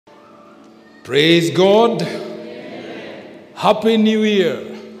Praise God. Happy New Year.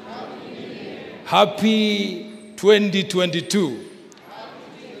 Happy 2022.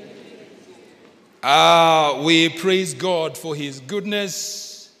 We praise God for His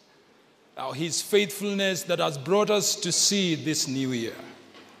goodness, His faithfulness that has brought us to see this new year.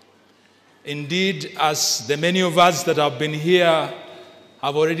 Indeed, as the many of us that have been here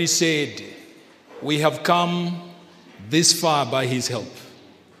have already said, we have come this far by His help.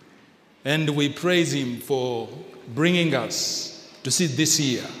 And we praise Him for bringing us to see this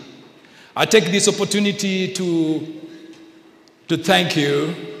year. I take this opportunity to thank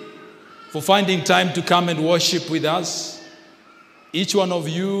you for finding time to come and worship with us. Each one of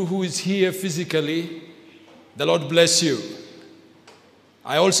you who is here physically, the Lord bless you.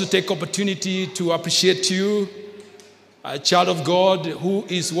 I also take opportunity to appreciate you, a child of God who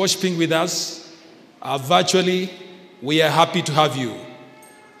is worshiping with us virtually. We are happy to have you.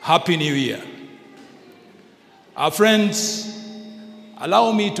 Happy New Year. Our friends,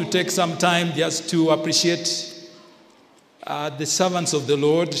 allow me to take some time just to appreciate the servants of the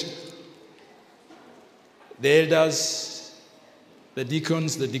Lord, the elders, the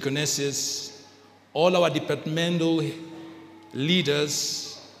deacons, the deaconesses, all our departmental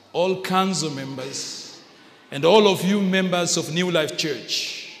leaders, all council members, and all of you members of Newlife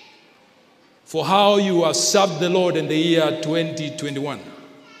Church, for how you have served the Lord in the year 2021.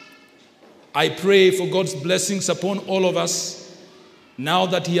 I pray for God's blessings upon all of us now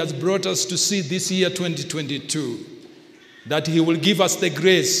that He has brought us to see this year 2022, that He will give us the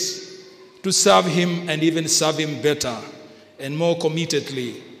grace to serve Him and even serve Him better and more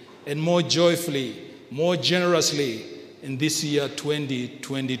committedly and more joyfully, more generously in this year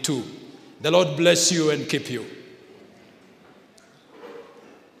 2022. The Lord bless you and keep you.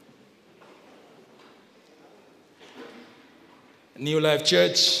 Newlife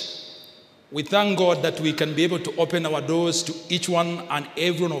Church, we thank God that we can be able to open our doors to each one and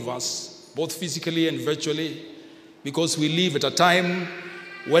every one of us, both physically and virtually, because we live at a time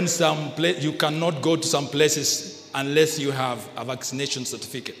when you cannot go to some places unless you have a vaccination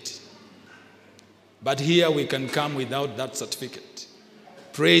certificate. But here we can come without that certificate.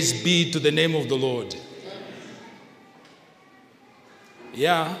 Praise be to the name of the Lord.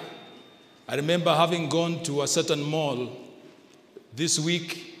 Yeah, I remember having gone to a certain mall this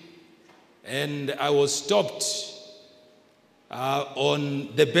week, and I was stopped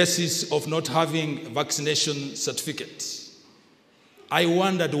on the basis of not having a vaccination certificate. I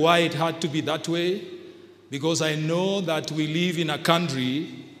wondered why it had to be that way, because I know that we live in a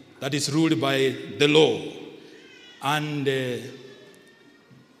country that is ruled by the law. And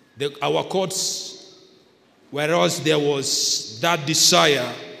our courts, whereas there was that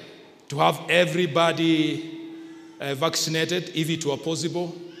desire to have everybody vaccinated, if it were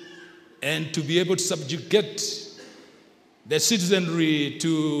possible, and to be able to subjugate the citizenry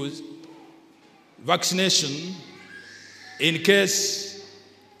to vaccination in case,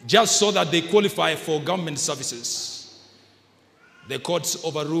 just so that they qualify for government services. The courts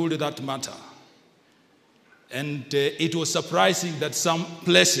overruled that matter. And it was surprising that some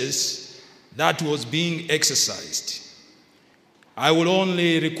places that was being exercised. I will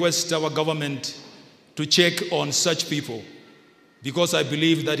only request our government to check on such people, because I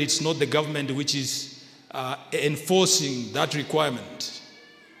believe that it's not the government which is enforcing that requirement.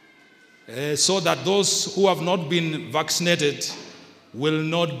 So that those who have not been vaccinated will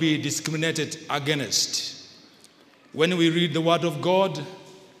not be discriminated against. When we read the Word of God,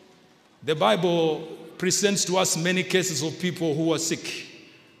 the Bible presents to us many cases of people who are sick,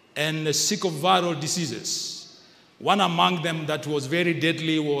 and sick of viral diseases. One among them that was very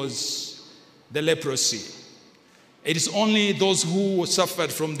deadly was the leprosy. It is only those who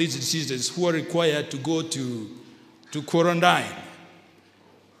suffered from these diseases who are required to go to quarantine.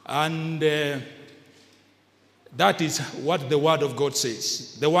 And that is what the Word of God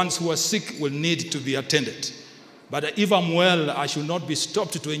says. The ones who are sick will need to be attended. But if I'm well, I should not be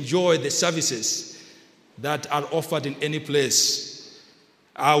stopped to enjoy the services that are offered in any place.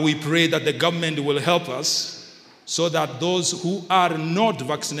 We pray that the government will help us so that those who are not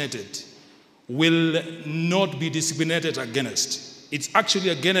vaccinated will not be discriminated against. It's actually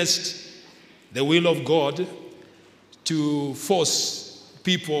against the will of God to force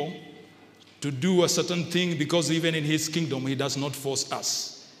people to do a certain thing, because even in His kingdom, He does not force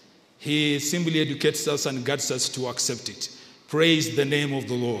us. He simply educates us and guides us to accept it. Praise the name of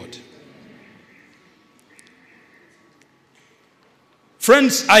the Lord.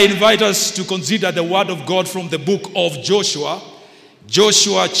 Friends, I invite us to consider the Word of God from the book of Joshua,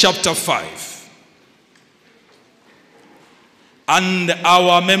 Joshua chapter 5. And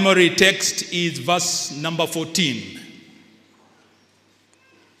our memory text is verse number 14.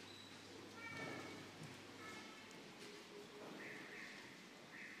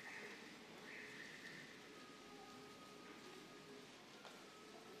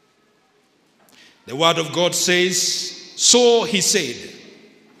 The word of God says, so he said,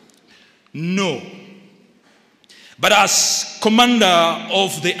 no. But as commander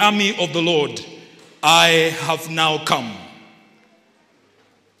of the army of the Lord, I have now come.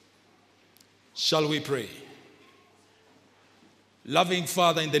 Shall we pray? Loving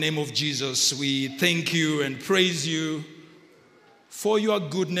Father, in the name of Jesus, we thank you and praise you for your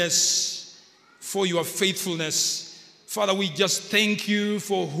goodness, for your faithfulness. Father, we just thank you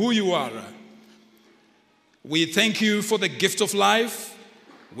for who you are. We thank you for the gift of life.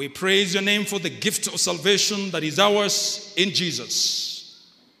 We praise your name for the gift of salvation that is ours in Jesus.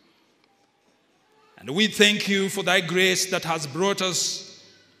 And we thank you for thy grace that has brought us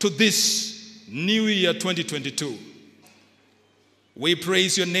to this new year 2022. We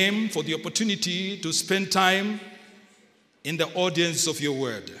praise your name for the opportunity to spend time in the audience of your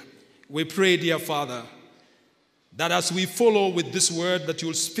word. We pray, dear Father, that as we follow with this word, that you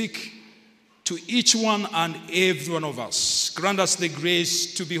will speak to each one and every one of us. Grant us the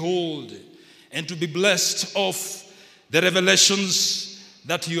grace to behold and to be blessed of the revelations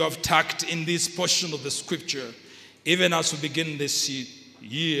that you have tucked in this portion of the scripture, even as we begin this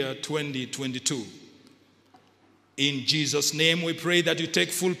year 2022. In Jesus' name we pray that you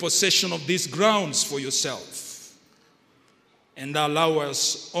take full possession of these grounds for yourself and allow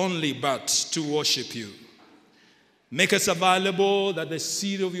us only but to worship you. Make us available that the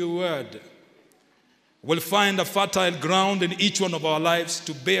seed of your word will find a fertile ground in each one of our lives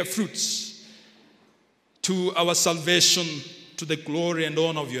to bear fruits to our salvation, to the glory and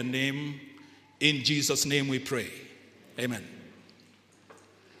honor of your name. In Jesus' name we pray. Amen.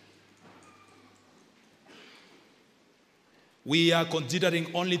 We are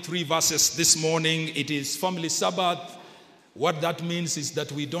considering only 3 verses this morning. It is Family Sabbath. What that means is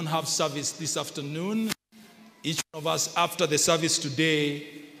that we don't have service this afternoon. Each one of us, after the service today,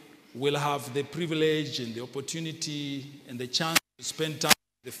 will have the privilege and the opportunity and the chance to spend time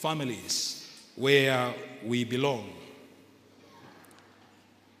with the families where we belong.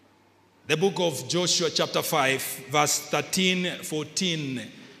 The book of Joshua chapter 5, verse 13, 14,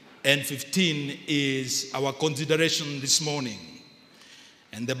 and 15 is our consideration this morning.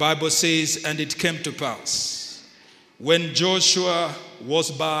 And the Bible says, and it came to pass, when Joshua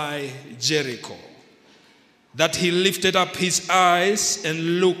was by Jericho, that he lifted up his eyes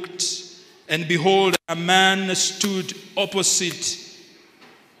and looked, and behold, a man stood opposite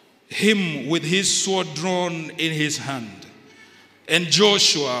him with his sword drawn in his hand. And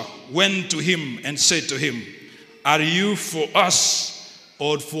Joshua went to him and said to him, are you for us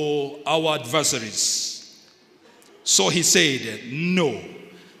or for our adversaries? So he said, no,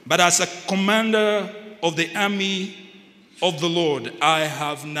 but as a commander of the army of the Lord, I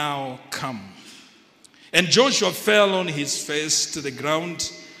have now come. And Joshua fell on his face to the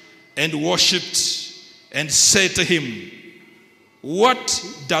ground and worshipped and said to him, what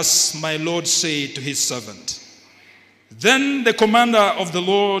does my Lord say to his servant? Then the commander of the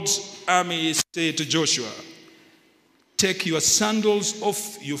Lord's army said to Joshua, take your sandals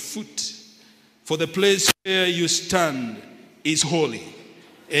off your foot, for the place where you stand is holy.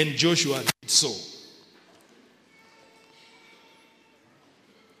 And Joshua did so.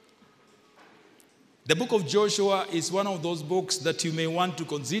 The book of Joshua is one of those books that you may want to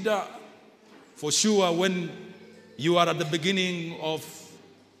consider for sure when you are at the beginning of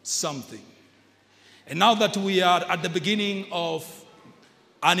something. And now that we are at the beginning of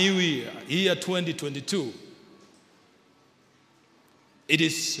a new year 2022, it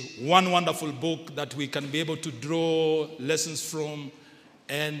is one wonderful book that we can be able to draw lessons from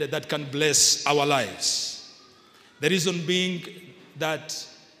and that can bless our lives. The reason being that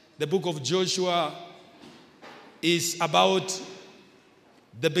the book of Joshua is about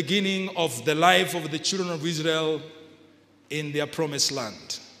the beginning of the life of the children of Israel in their promised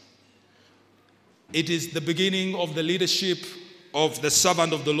land. It is the beginning of the leadership of the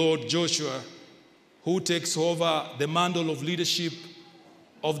servant of the Lord, Joshua, who takes over the mantle of leadership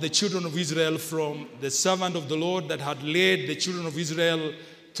of the children of Israel from the servant of the Lord that had led the children of Israel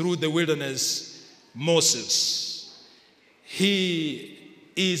through the wilderness, Moses. He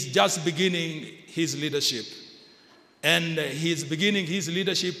is just beginning his leadership. And he is beginning his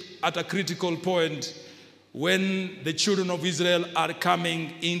leadership at a critical point when the children of Israel are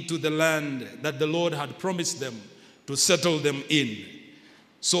coming into the land that the Lord had promised them to settle them in.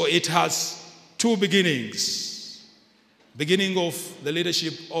 So it has 2 beginnings. beginning of the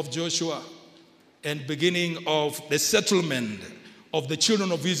leadership of Joshua and beginning of the settlement of the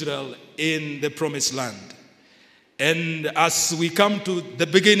children of Israel in the promised land. And as we come to the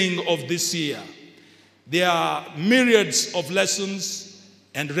beginning of this year, there are myriads of lessons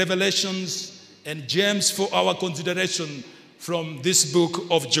and revelations and gems for our consideration from this book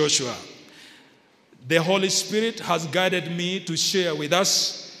of Joshua. The Holy Spirit has guided me to share with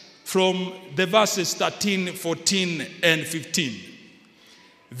us from the verses 13, 14, and 15.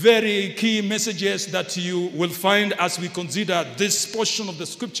 Very key messages that you will find as we consider this portion of the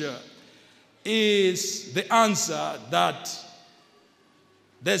scripture is the answer that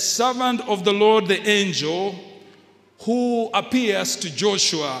the servant of the Lord, the angel, who appears to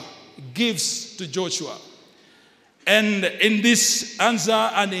Joshua, gives to Joshua. And in this answer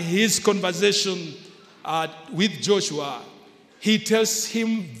and in his conversation with Joshua, he tells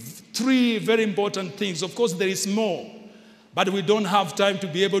him three very important things. Of course, there is more, but we don't have time to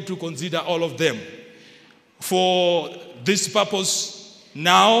be able to consider all of them. For this purpose,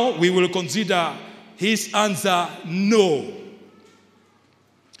 now we will consider his answer, no.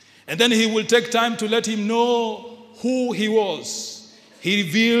 And then he will take time to let him know who he was. He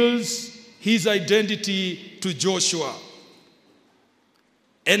reveals his identity to Joshua.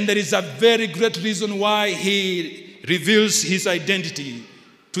 And there is a very great reason why he reveals his identity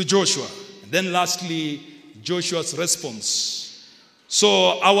to Joshua. And then lastly, Joshua's response.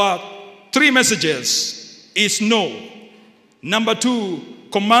 So our three messages is no. Number two,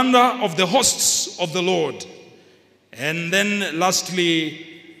 commander of the hosts of the Lord. And then lastly,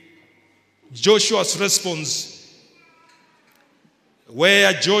 Joshua's response,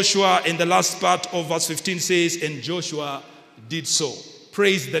 where Joshua in the last part of verse 15 says, and Joshua did so.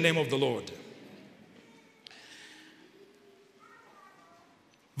 Praise the name of the Lord.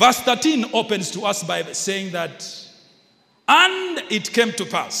 Verse 13 opens to us by saying that, and it came to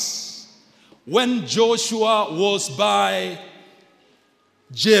pass when Joshua was by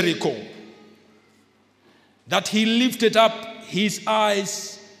Jericho that he lifted up his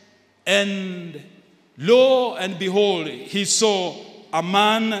eyes, and lo and behold, he saw a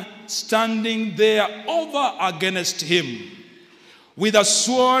man standing there over against him with a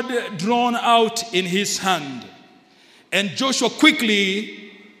sword drawn out in his hand. And Joshua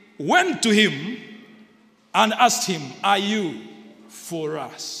quickly went to him and asked him, are you for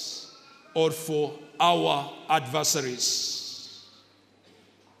us or for our adversaries?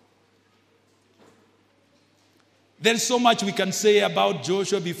 There's so much we can say about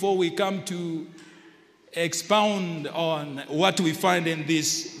Joshua before we come to expound on what we find in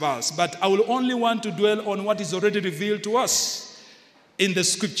this verse. But I will only want to dwell on what is already revealed to us in the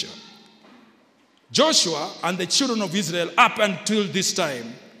scripture. Joshua and the children of Israel, up until this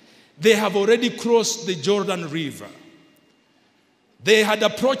time, they have already crossed the Jordan River. They had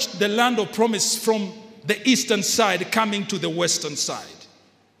approached the land of promise from the eastern side, coming to the western side.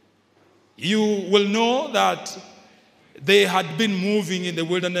 You will know that they had been moving in the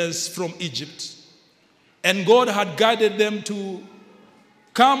wilderness from Egypt, and God had guided them to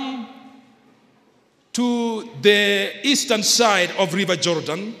come to the eastern side of River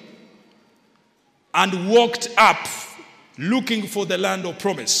Jordan and walked up looking for the land of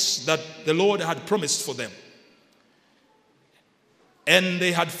promise that the Lord had promised for them. And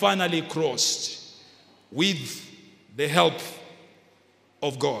they had finally crossed with the help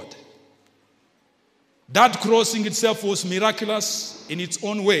of God. That crossing itself was miraculous in its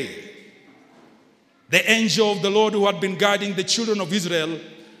own way. The angel of the Lord who had been guiding the children of Israel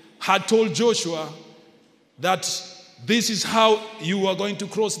had told Joshua that this is how you are going to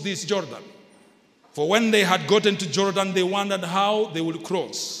cross this Jordan. For when they had gotten to Jordan, they wondered how they would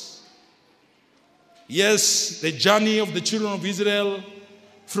cross. Yes, the journey of the children of Israel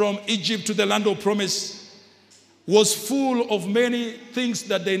from Egypt to the land of promise was full of many things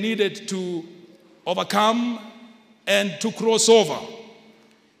that they needed to overcome and to cross over.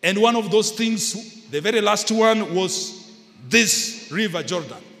 And one of those things, the very last one, was this river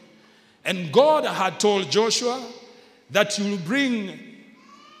Jordan. And God had told Joshua that you will bring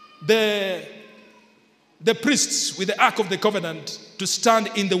the priests with the Ark of the Covenant to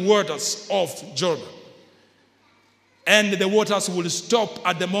stand in the waters of Jordan. And the waters will stop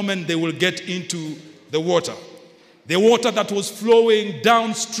at the moment they will get into the water. The water that was flowing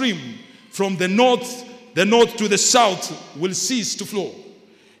downstream from the north to the south will cease to flow.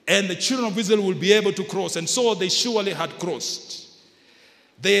 And the children of Israel will be able to cross. And so they surely had crossed.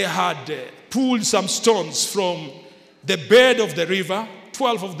 They had pulled some stones from the bed of the river,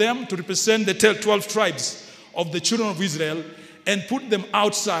 12 of them to represent the 12 tribes of the children of Israel, and put them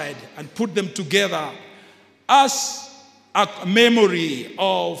outside and put them together as a memory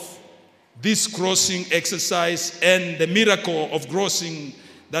of this crossing exercise and the miracle of crossing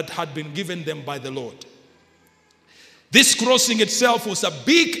that had been given them by the Lord. This crossing itself was a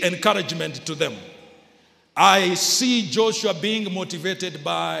big encouragement to them. I see Joshua being motivated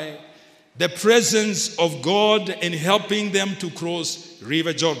by the presence of God in helping them to cross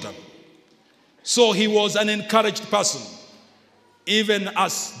River Jordan. So he was an encouraged person, even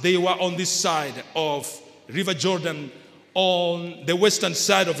as they were on this side of River Jordan, on the western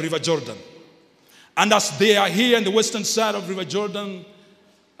side of River Jordan. And as they are here on the western side of River Jordan,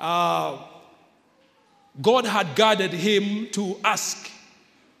 God had guided him to ask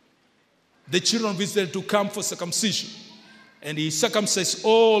the children of Israel to come for circumcision. And he circumcised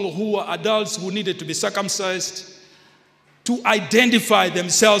all who were adults who needed to be circumcised to identify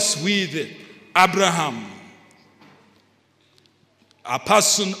themselves with Abraham, a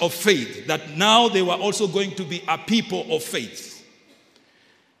person of faith, that now they were also going to be a people of faith.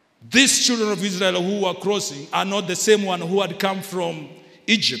 These children of Israel who were crossing are not the same one who had come from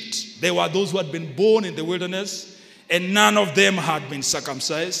Egypt. They were those who had been born in the wilderness, and none of them had been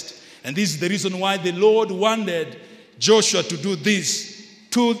circumcised. And this is the reason why the Lord wanted Joshua to do this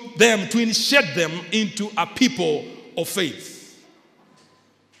to them, to initiate them into a people of faith,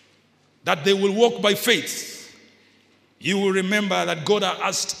 that they will walk by faith. You will remember that God had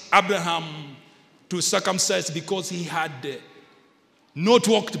asked Abraham to circumcise because he had not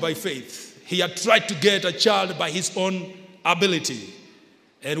walked by faith. He had tried to get a child by his own ability.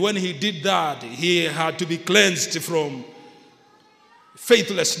 And when he did that, he had to be cleansed from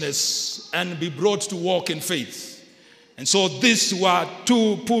faithlessness and be brought to walk in faith. And so this were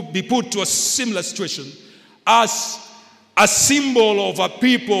to be put to a similar situation as a symbol of a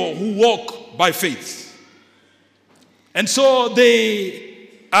people who walk by faith. And so they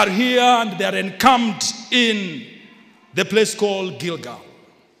are here and they are encamped in the place called Gilgal.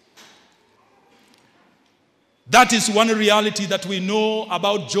 That is one reality that we know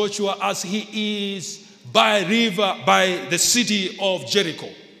about Joshua, as he is by the city of Jericho.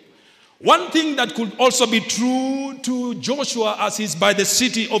 One thing that could also be true to Joshua as he's by the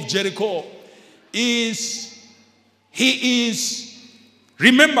city of Jericho is he is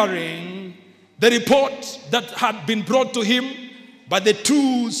remembering the report that had been brought to him by the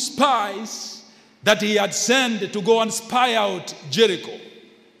two spies that he had sent to go and spy out Jericho,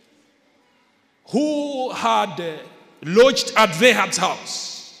 who had lodged at Rahab's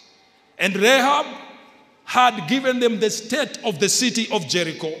house. And Rahab had given them the state of the city of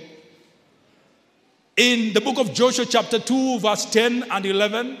Jericho. In the book of Joshua chapter 2 verse 10 and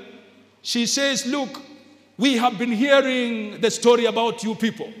 11, she says, look, we have been hearing the story about you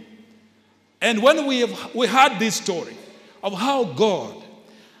people. And when we heard this story of how God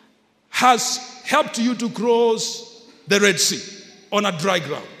has helped you to cross the Red Sea on a dry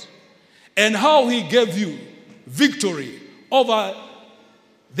ground, and how he gave you victory over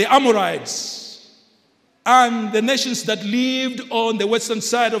the Amorites and the nations that lived on the western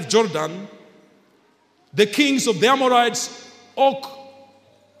side of Jordan, the kings of the Amorites, Og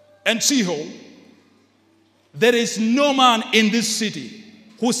and Sihon, there is no man in this city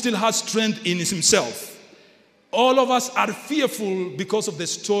who still has strength in himself. All of us are fearful because of the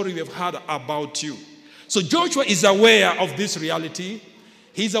story we have heard about you. So Joshua is aware of this reality.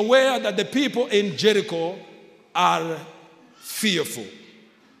 He's aware that the people in Jericho are fearful.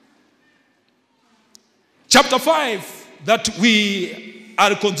 Chapter 5 that we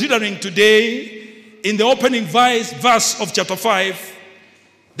are considering today, in the opening verse of chapter 5,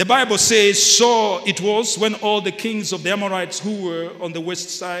 the Bible says, so it was when all the kings of the Amorites who were on the west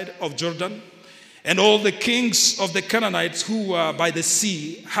side of Jordan, and all the kings of the Canaanites who were by the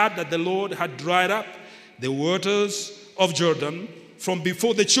sea, heard that the Lord had dried up the waters of Jordan from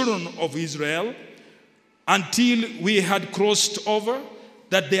before the children of Israel, until we had crossed over,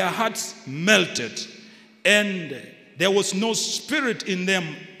 that their hearts melted, and there was no spirit in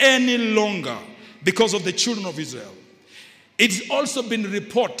them any longer because of the children of Israel. It's also been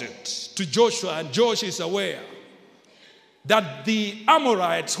reported to Joshua, and Joshua is aware, that the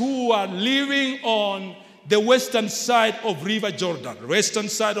Amorites who are living on the western side of River Jordan,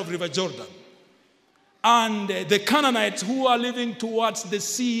 and the Canaanites who are living towards the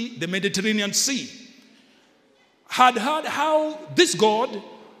sea, the Mediterranean Sea, had heard how this God,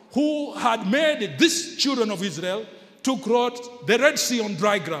 who had made these children of Israel to cross the Red Sea on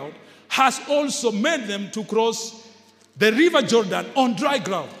dry ground, has also made them to cross the River Jordan on dry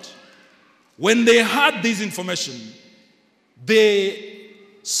ground. When they heard this information, they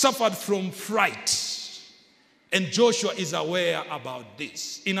suffered from fright. And Joshua is aware about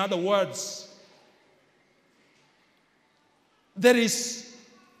this. In other words, there is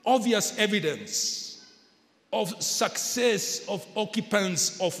obvious evidence of success of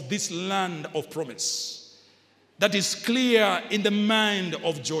occupants of this land of promise that is clear in the mind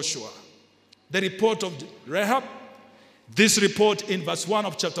of Joshua. The report of Rahab, this report in verse 1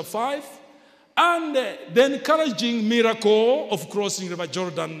 of chapter 5, and the encouraging miracle of crossing River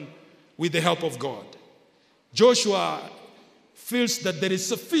Jordan with the help of God. Joshua feels that there is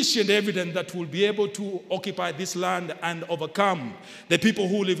sufficient evidence that will be able to occupy this land and overcome the people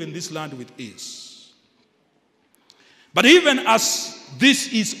who live in this land with ease. But even as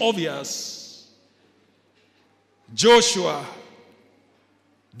this is obvious, Joshua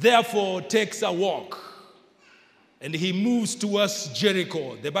therefore takes a walk and he moves towards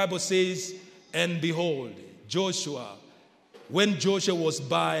Jericho. The Bible says, and behold, when Joshua was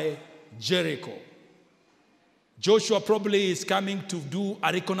by Jericho, Joshua probably is coming to do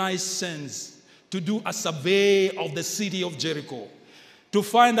a reconnaissance, to do a survey of the city of Jericho, to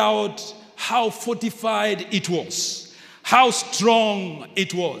find out how fortified it was, how strong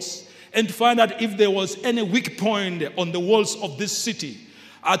it was, and to find out if there was any weak point on the walls of this city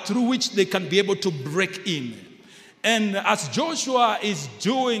through which they can be able to break in. And as Joshua is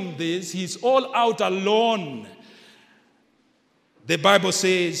doing this, he's all out alone. The Bible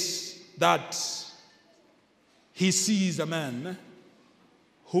says that he sees a man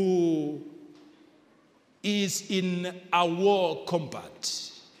who is in a war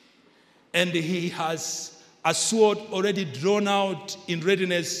combat, and he has a sword already drawn out in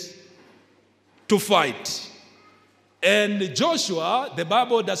readiness to fight. And Joshua, the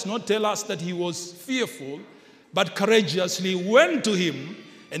Bible does not tell us that he was fearful, but courageously went to him.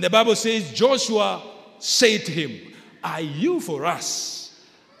 And the Bible says Joshua said to him, "Are you for us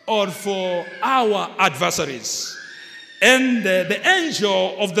or for our adversaries?" And the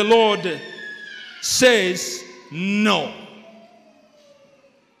angel of the Lord says, "No."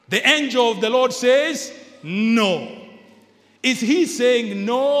 The angel of the Lord says, "No." Is he saying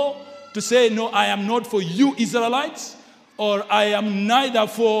no to say, "No, I am not for you Israelites," or "I am neither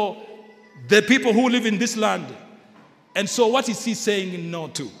for the people who live in this land"? And so what is he saying no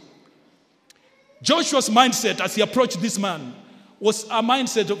to? Joshua's mindset as he approached this man was a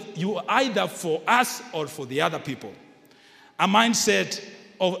mindset of you are either for us or for the other people. A mindset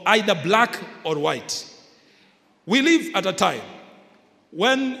of either black or white. We live at a time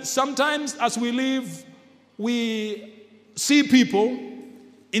when sometimes as we live, we see people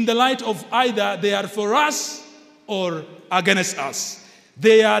in the light of either they are for us or against us.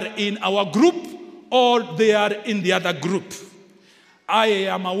 They are in our group or they are in the other group. I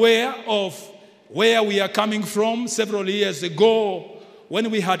am aware of where we are coming from several years ago when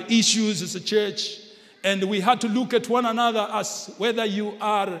we had issues as a church and we had to look at one another as whether you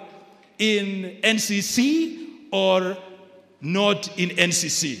are in NCC or not in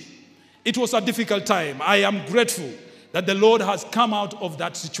NCC. It was a difficult time. I am grateful that the Lord has come out of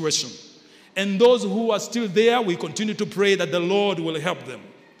that situation. And those who are still there, we continue to pray that the Lord will help them.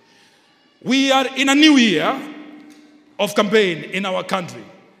 We are in a new year of campaign in our country.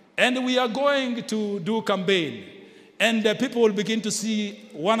 And we are going to do campaign. And people will begin to see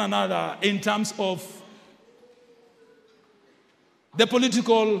one another in terms of the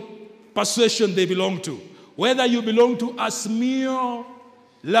political persuasion they belong to. Whether you belong to Azimio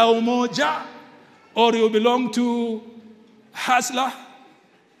la Umoja, or you belong to Hasla,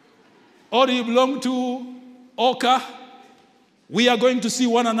 or you belong to Oka, we are going to see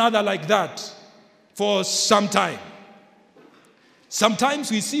one another like that for some time. Sometimes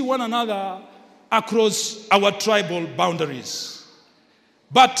we see one another across our tribal boundaries.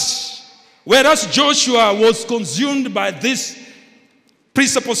 But whereas Joshua was consumed by this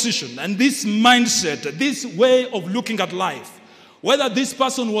presupposition and this mindset, this way of looking at life, whether this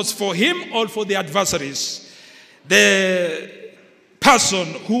person was for him or for the adversaries, the person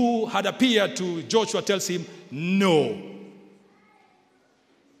who had appeared to Joshua tells him, no.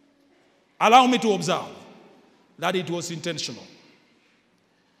 Allow me to observe that it was intentional.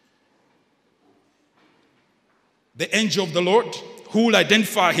 The angel of the Lord, who will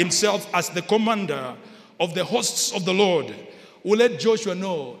identify himself as the commander of the hosts of the Lord, will let Joshua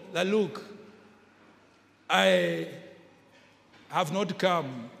know that, look, I have not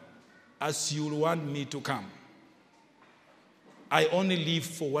come as you want me to come. I only live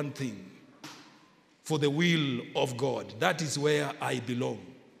for one thing, for the will of God. That is where I belong.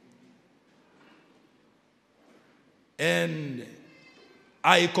 And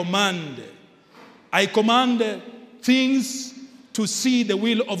I command things to see the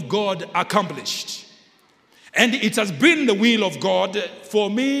will of God accomplished. And it has been the will of God for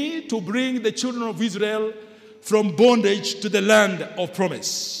me to bring the children of Israel from bondage to the land of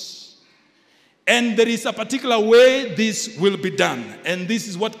promise. And there is a particular way this will be done. And this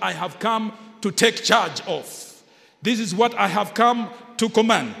is what I have come to take charge of. This is what I have come to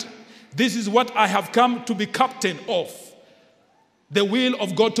command. This is what I have come to be captain of. The will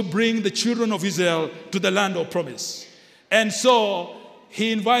of God to bring the children of Israel to the land of promise. And so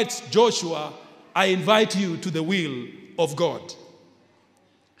he invites Joshua, I invite you to the will of God.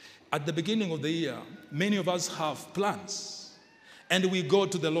 At the beginning of the year, many of us have plans. And we go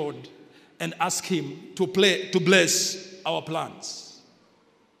to the Lord and ask him to bless our plans.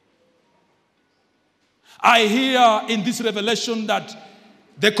 I hear in this revelation that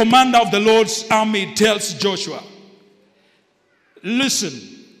the commander of the Lord's army tells Joshua, listen,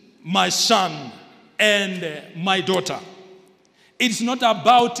 my son and my daughter, it's not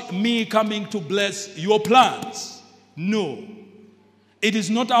about me coming to bless your plans. No. It is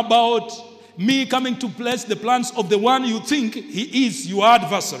not about me coming to bless the plans of the one you think he is your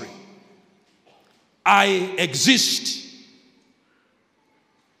adversary. I exist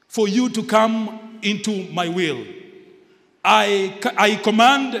for you to come into my will. I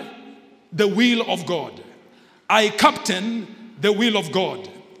command the will of God. I captain the will of God.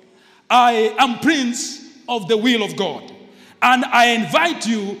 I am prince of the will of God. And I invite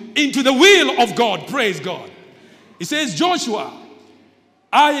you into the will of God. Praise God. He says, Joshua,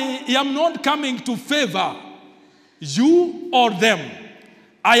 I am not coming to favor you or them.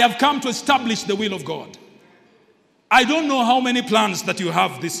 I have come to establish the will of God. I don't know how many plans that you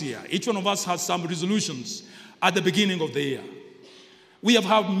have this year. Each one of us has some resolutions at the beginning of the year. We have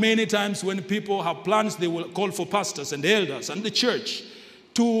had many times when people have plans, they will call for pastors and elders and the church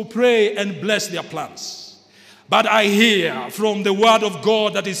to pray and bless their plans. But I hear from the word of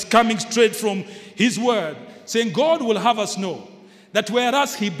God that is coming straight from his word, saying God will have us know that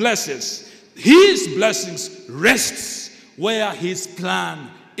whereas he blesses, his blessings rests where his plan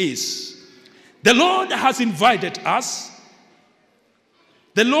is. The Lord has invited us.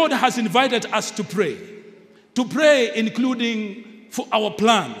 The Lord has invited us to pray. To pray including for our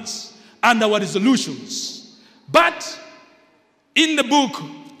plans and our resolutions. But in the book,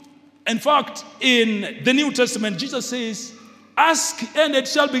 in fact, in the New Testament, Jesus says, ask and it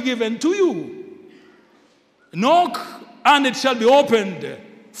shall be given to you. Knock and it shall be opened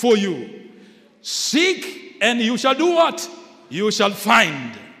for you. Seek and you shall do what? You shall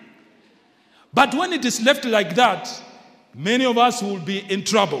find. But when it is left like that, many of us will be in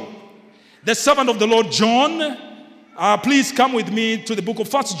trouble. The servant of the Lord John, please come with me to the book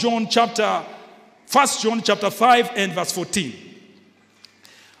of 1 John chapter 5 and verse 14.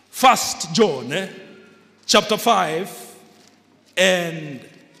 1 John chapter 5 and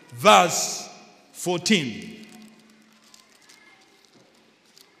verse 14.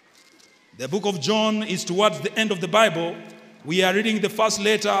 The book of John is towards the end of the Bible. We are reading the first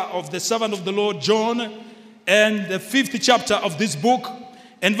letter of the servant of the Lord John and the 5th chapter of this book.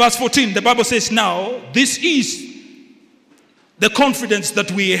 And verse 14, the Bible says, now, this is the confidence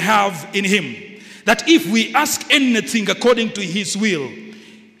that we have in him, that if we ask anything according to his will,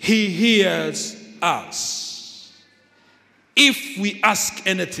 he hears us. If we ask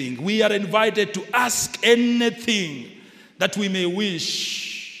anything, we are invited to ask anything that we may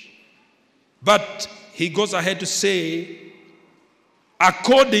wish. But he goes ahead to say,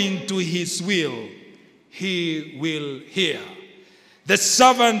 according to his will, he will hear. The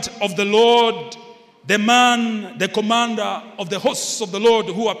servant of the Lord, the man, the commander of the hosts of the Lord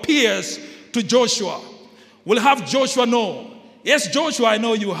who appears to Joshua, will have Joshua know, yes, Joshua, I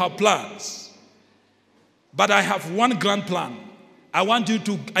know you have plans, but I have one grand plan. I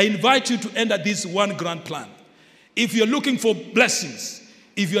invite you to enter this one grand plan. If you're looking for blessings,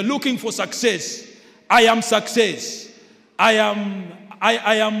 if you're looking for success, I am success. I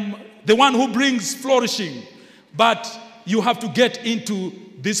am the one who brings flourishing, but you have to get into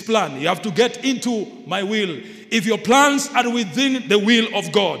this plan. You have to get into my will. If your plans are within the will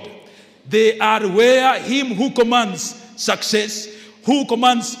of God, they are where him who commands success, who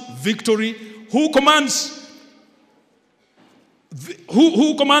commands victory, who commands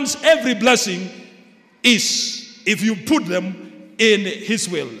every blessing is, if you put them in his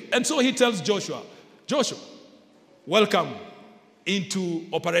will. And so he tells Joshua, Joshua, welcome into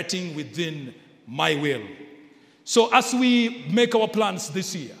operating within my will. So as we make our plans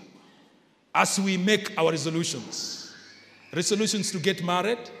this year, as we make our resolutions to get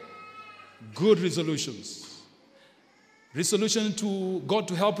married, good resolutions. Resolution to God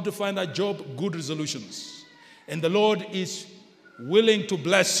to help you to find a job, good resolutions. And the Lord is willing to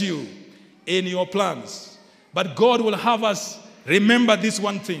bless you in your plans. But God will have us remember this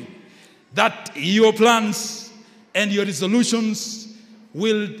one thing, that your plans and your resolutions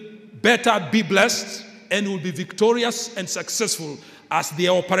will better be blessed and will be victorious and successful as they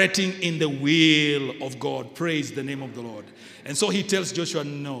are operating in the will of God. Praise the name of the Lord. And so he tells Joshua,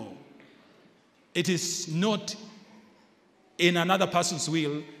 no, it is not in another person's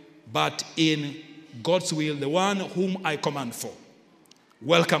will, but in God's will, the one whom I command for.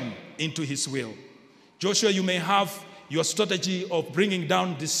 Welcome into his will. Joshua, you may have your strategy of bringing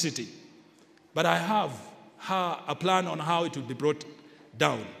down this city, but I have a plan on how it will be brought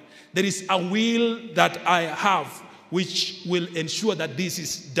down. There is a will that I have which will ensure that this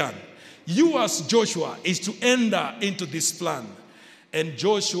is done. You as Joshua is to enter into this plan. And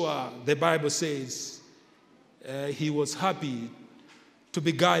Joshua, the Bible says, he was happy to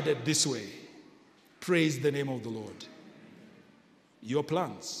be guided this way. Praise the name of the Lord. Your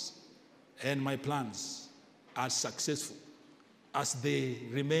plans and my plans are successful as they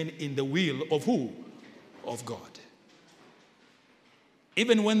remain in the will of who? Of God.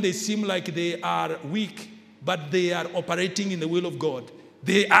 Even when they seem like they are weak, but they are operating in the will of God,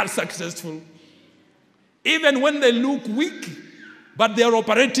 they are successful. Even when they look weak, but they are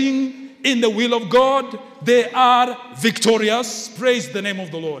operating in the will of God, they are victorious. Praise the name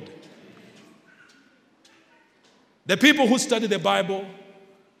of the Lord. The people who study the Bible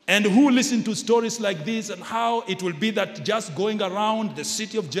and who listen to stories like this and how it will be that just going around the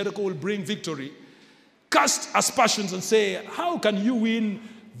city of Jericho will bring victory, cast aspersions and say, how can you win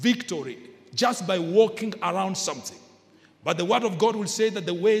victory just by walking around something? But the word of God will say that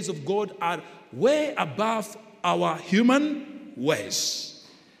the ways of God are way above our human ways.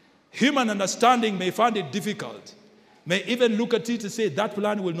 Human understanding may find it difficult, may even look at it and say that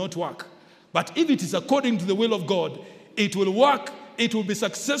plan will not work. But if it is according to the will of God, it will work, it will be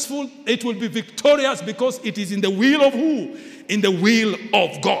successful, it will be victorious because it is in the will of who? In the will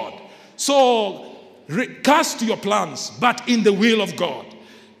of God. So cast your plans, but in the will of God.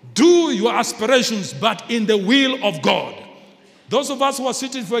 Do your aspirations, but in the will of God. Those of us who are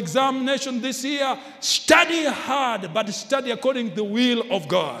sitting for examination this year, study hard, but study according to the will of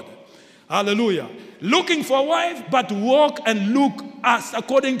God. Hallelujah. Looking for a wife, but walk and look as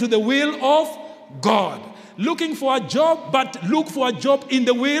according to the will of God. Looking for a job, but look for a job in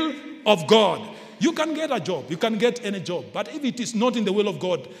the will of God. You can get a job, you can get any job, but if it is not in the will of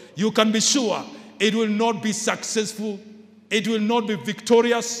God, you can be sure it will not be successful, it will not be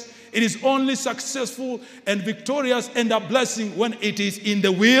victorious. It is only successful and victorious and a blessing when it is in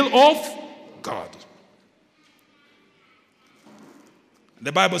the will of God.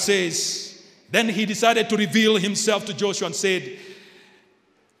 The Bible says, then he decided to reveal himself to Joshua and said,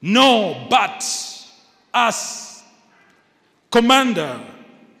 no, but as commander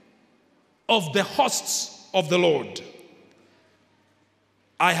of the hosts of the Lord,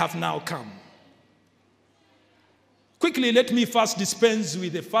 I have now come. Quickly, let me first dispense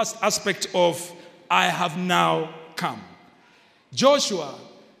with the first aspect of I have now come. Joshua,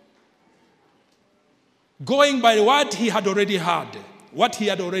 going by what he had already heard, what he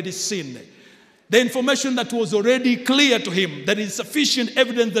had already seen, the information that was already clear to him, that is sufficient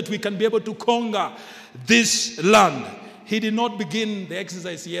evidence that we can be able to conquer this land. He did not begin the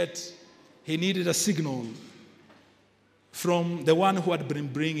exercise yet. He needed a signal from the one who had been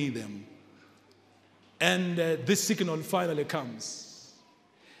bringing them. And this signal finally comes.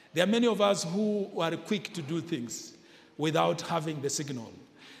 There are many of us who are quick to do things without having the signal.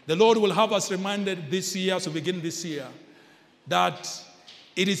 The Lord will have us reminded this year, as we begin this year, that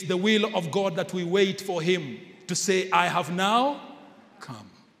it is the will of God that we wait for him to say, I have now come.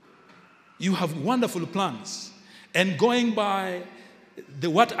 You have wonderful plans. And going by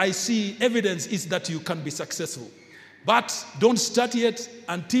what I see, evidence is that you can be successful. But don't start yet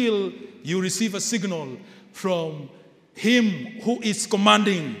until you receive a signal from him who is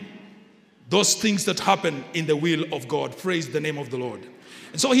commanding those things that happen in the will of God. Praise the name of the Lord.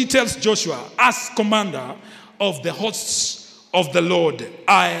 And so he tells Joshua, as commander of the hosts of the Lord,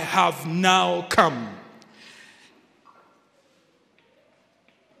 I have now come.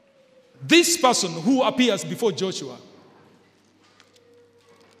 This person who appears before Joshua,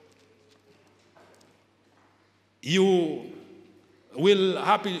 you'll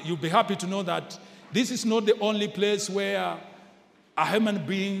be happy to know that this is not the only place where a human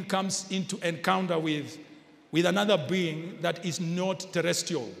being comes into encounter with another being that is not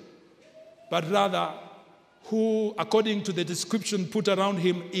terrestrial, but rather who, according to the description put around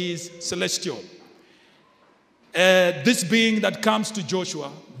him, is celestial. This being that comes to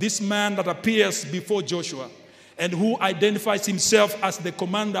Joshua, this man that appears before Joshua, and who identifies himself as the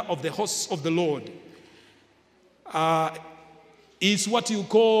commander of the hosts of the Lord, is what you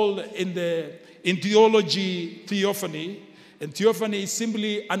call in in theology, theophany. And theophany is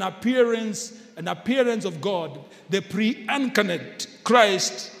simply an appearance of God, the pre-incarnate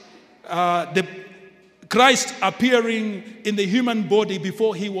Christ, the Christ appearing in the human body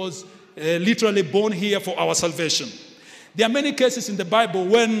before he was literally born here for our salvation. There are many cases in the Bible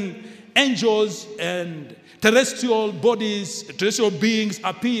when angels and terrestrial beings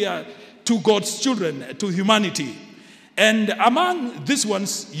appear to God's children, to humanity. And among these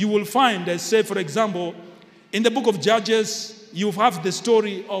ones, you will find, say for example, in the book of Judges, you have the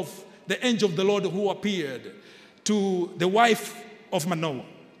story of the angel of the Lord who appeared to the wife of Manoah.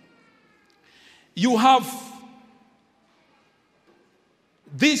 You have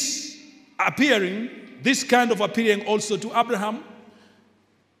this kind of appearing also to Abraham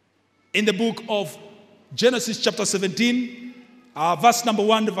in the book of Genesis chapter 17, verse number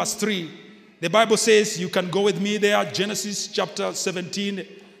 1 to verse 3. The Bible says, you can go with me there, Genesis chapter 17,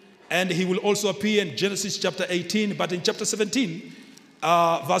 and he will also appear in Genesis chapter 18. But in chapter 17,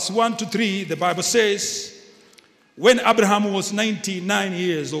 verse 1 to 3, the Bible says, when Abraham was 99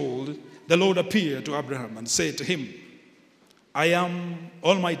 years old, the Lord appeared to Abraham and said to him, I am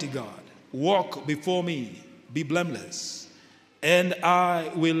Almighty God. Walk before me, be blameless, and I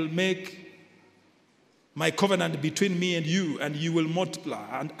will make my covenant between me and you will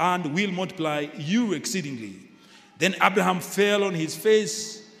multiply, and will multiply you exceedingly. Then Abraham fell on his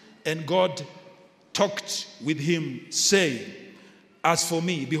face, and God talked with him, saying, as for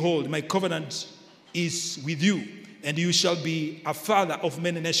me, behold, my covenant is with you, and you shall be a father of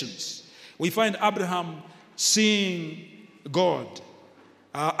many nations. We find Abraham seeing God,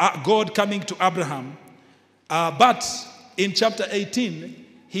 God coming to Abraham, but in chapter 18,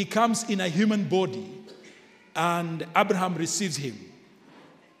 he comes in a human body, and Abraham receives him.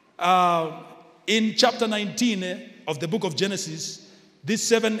 In chapter 19 of the book of Genesis, these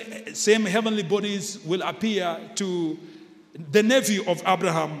same heavenly bodies will appear to the nephew of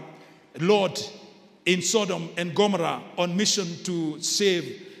Abraham, Lot, in Sodom and Gomorrah, on mission to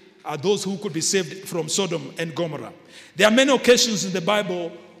save those who could be saved from Sodom and Gomorrah. There are many occasions in the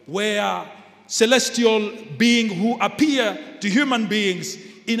Bible where celestial beings who appear to human beings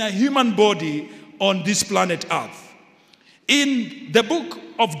in a human body on this planet Earth. In the book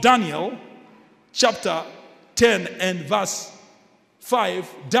of Daniel, chapter 10 and verse 5,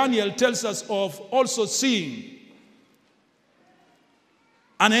 Daniel tells us of also seeing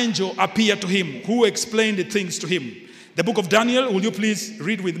an angel appear to him who explained the things to him. The book of Daniel, will you please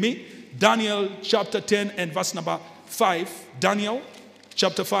read with me? Daniel chapter 10 and verse number 5. Daniel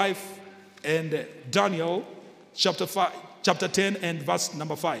chapter 5 and Daniel chapter 10 and verse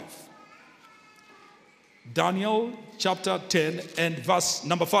number 5. Daniel chapter 10 and verse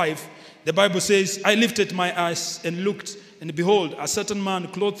number 5. The Bible says, I lifted my eyes and looked, and behold, a certain man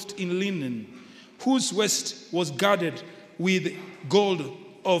clothed in linen, whose waist was girded with gold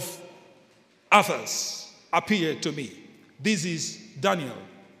of Ophir, appeared to me. This is Daniel.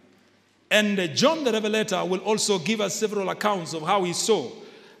 And John the Revelator will also give us several accounts of how he saw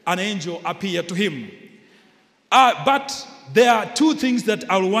an angel appear to him. But there are two things that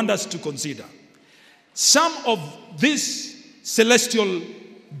I want us to consider. Some of these celestial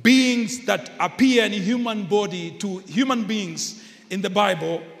beings that appear in a human body to human beings in the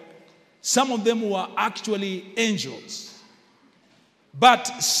Bible, some of them were actually angels. But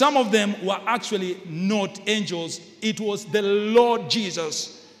some of them were actually not angels. It was the Lord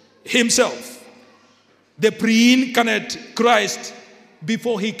Jesus himself, the pre-incarnate Christ,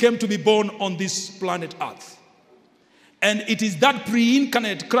 before he came to be born on this planet Earth. And it is that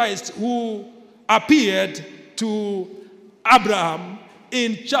pre-incarnate Christ who appeared to Abraham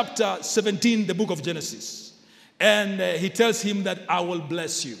in chapter 17, the book of Genesis. And he tells him that I will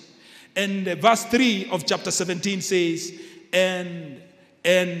bless you. And verse 3 of chapter 17 says, and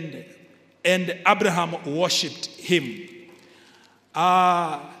Abraham worshipped him.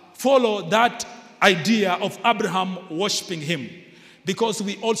 Follow that idea of Abraham worshiping him, because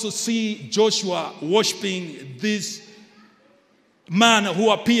we also see Joshua worshiping this man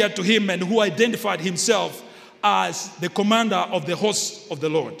who appeared to him and who identified himself as the commander of the hosts of the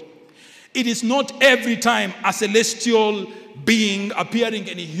Lord. It is not every time a celestial being appearing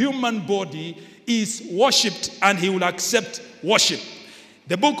in a human body is worshipped and he will accept worship.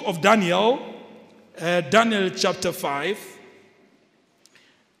 The book of Daniel, Daniel chapter 5,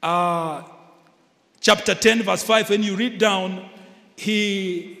 chapter 10 verse 5, when you read down,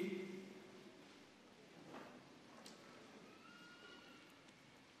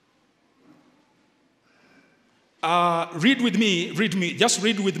 read with me, just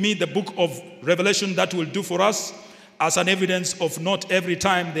read with me the book of Revelation. That will do for us. as an evidence of not every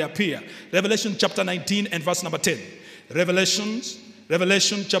time they appear. Revelation chapter 19 and verse number 10.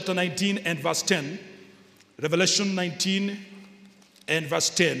 Revelation chapter 19 and verse 10. Revelation 19 and verse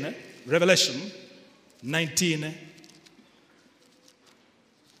 10. Revelation 19.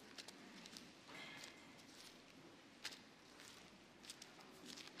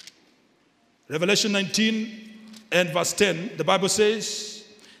 Revelation 19 and verse 10, the Bible says,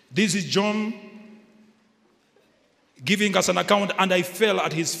 this is John giving us an account, and I fell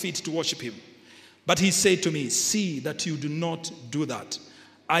at his feet to worship him. But he said to me, see that you do not do that.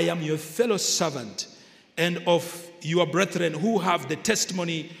 I am your fellow servant and of your brethren who have the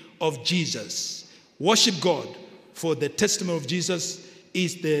testimony of Jesus. Worship God, for the testimony of Jesus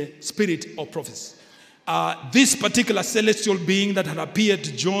is the spirit of prophecy. This particular celestial being that had appeared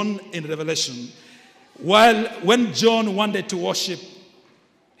to John in Revelation, when John wanted to worship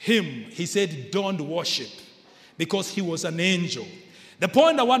him, he said, don't worship, because he was an angel. The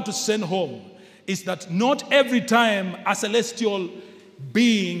point I want to send home is that not every time a celestial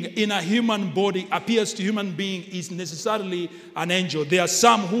being in a human body appears to human being is necessarily an angel. There are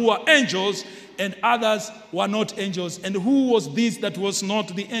some who are angels and others were not angels. And who was this that was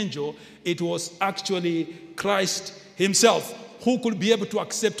not the angel? It was actually Christ himself who could be able to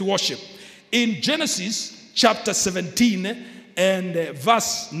accept worship. In Genesis chapter 17 and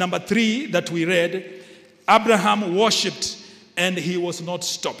verse number 3 that we read, Abraham worshipped and he was not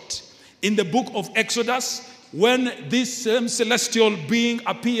stopped. In the book of Exodus, when this same celestial being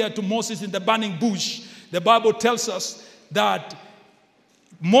appeared to Moses in the burning bush, the Bible tells us that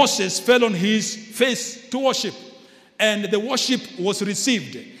Moses fell on his face to worship, and the worship was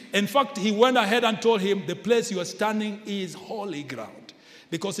received. In fact, he went ahead and told him, the place you are standing is holy ground,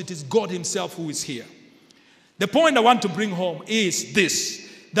 because it is God himself who is here. The point I want to bring home is this,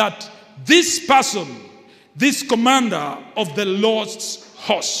 that this person, this commander of the Lord's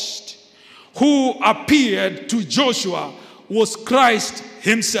host, who appeared to Joshua, was Christ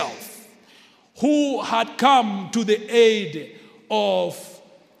himself, who had come to the aid of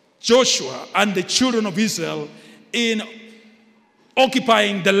Joshua and the children of Israel in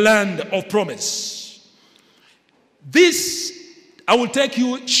occupying the land of promise. This, I will take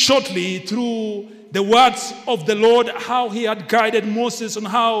you shortly through the words of the Lord, how he had guided Moses, and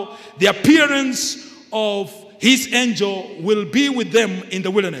how the appearance of his angel will be with them in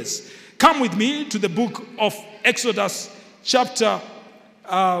the wilderness. Come with me to the book of Exodus chapter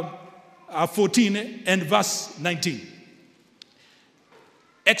 14 and verse 19.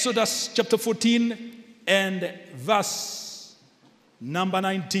 Exodus chapter 14 and verse number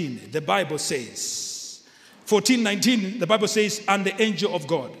 19. The Bible says, 14:19, the Bible says, and the angel of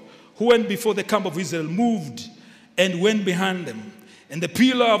God, who went before the camp of Israel, moved and went behind them. And the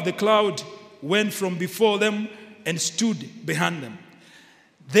pillar of the cloud went from before them and stood behind them.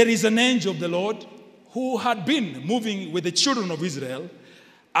 There is an angel of the Lord who had been moving with the children of Israel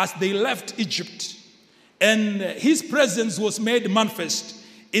as they left Egypt. And his presence was made manifest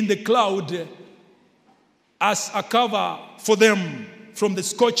in the cloud as a cover for them from the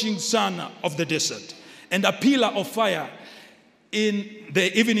scorching sun of the desert, and a pillar of fire in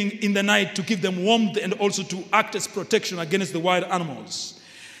the evening, in the night, to give them warmth and also to act as protection against the wild animals.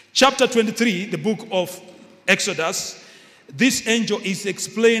 Chapter 23, the book of Exodus, this angel is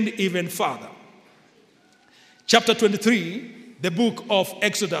explained even further. Chapter 23, the book of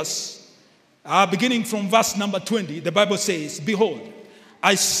Exodus, beginning from verse number 20, the Bible says, behold,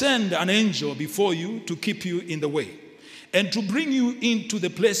 I send an angel before you to keep you in the way and to bring you into the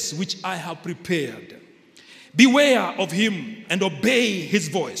place which I have prepared. Beware of him and obey his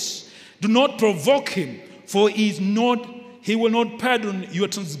voice. Do not provoke him, for he will not pardon your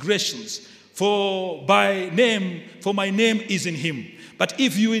transgressions. For my name is in him. But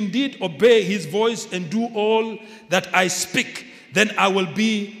if you indeed obey his voice and do all that I speak, then I will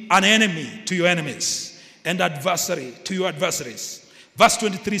be an enemy to your enemies and adversary to your adversaries. Verse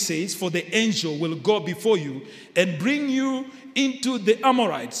 23 says, for the angel will go before you and bring you into the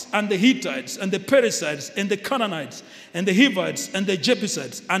Amorites and the Hittites and the Perizzites and the Canaanites and the Hivites and the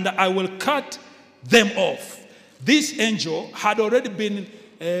Jebusites, and I will cut them off. This angel had already been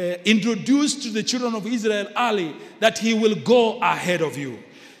introduced to the children of Israel early, that he will go ahead of you.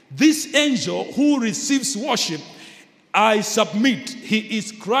 This angel who receives worship, I submit, he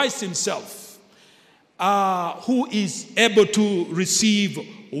is Christ himself, who is able to receive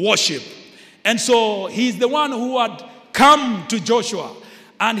worship. And so he's the one who had come to Joshua,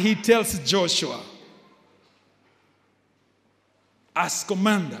 and he tells Joshua, as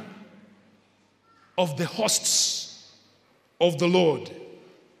commander of the hosts of the Lord,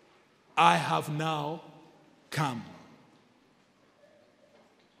 I have now come.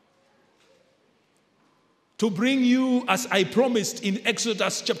 to bring you, as I promised in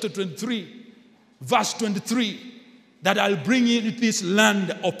Exodus chapter 23, verse 23, that I'll bring you to this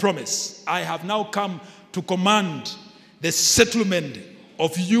land of promise. I have now come to command the settlement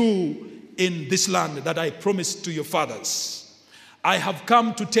of you in this land that I promised to your fathers. I have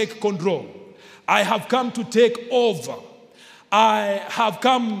come to take control. I have come to take over. I have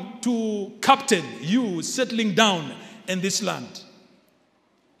come to captain you settling down in this land.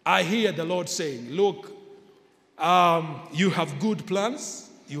 I hear the Lord saying, look, you have good plans,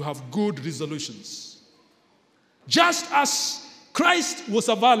 you have good resolutions. Just as Christ was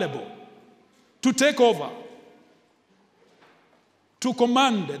available to take over, to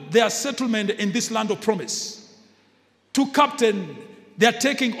command their settlement in this land of promise, to captain their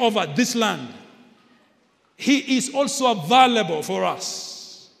taking over this land, he is also available for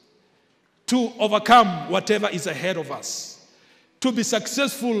us to overcome whatever is ahead of us, to be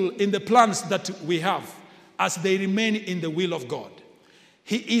successful in the plans that we have as they remain in the will of God.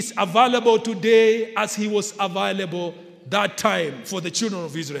 He is available today as he was available that time for the children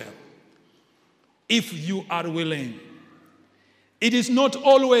of Israel. If you are willing. It is not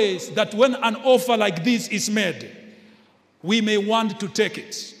always that when an offer like this is made, we may want to take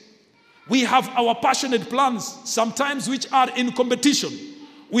it. We have our passionate plans, sometimes which are in competition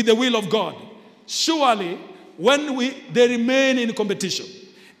with the will of God. Surely, when they remain in competition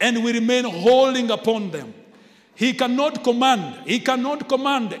and we remain holding upon them, he cannot command, he cannot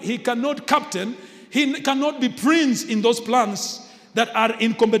captain, he cannot be prince in those plans that are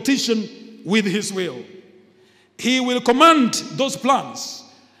in competition with his will. He will command those plans.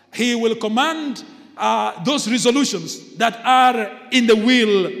 He will command those resolutions that are in the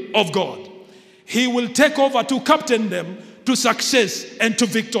will of God. He will take over to captain them to success and to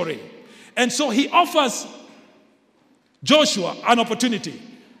victory. And so he offers Joshua an opportunity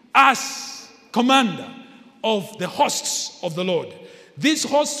as commander of the hosts of the Lord. These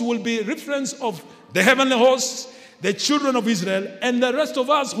hosts will be reference of the heavenly hosts, the children of Israel, and the rest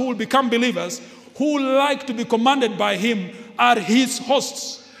of us who will become believers, who like to be commanded by him, are his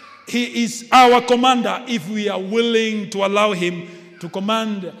hosts. He is our commander if we are willing to allow him to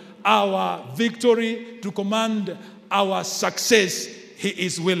command our victory, to command our success. He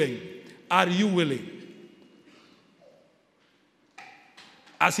is willing. Are you willing?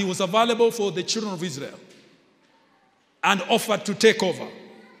 As he was available for the children of Israel and offered to take over,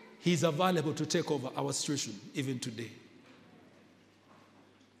 he is available to take over our situation even today.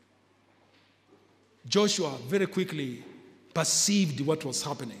 Joshua very quickly perceived what was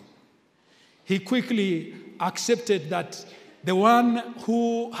happening. He quickly accepted that the one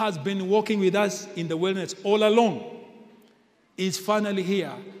who has been walking with us in the wilderness all along is finally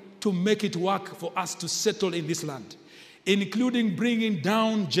here to make it work for us to settle in this land, including bringing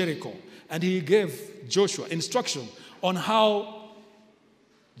down Jericho. And he gave Joshua instruction on how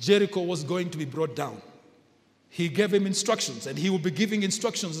Jericho was going to be brought down. He gave him instructions, and he will be giving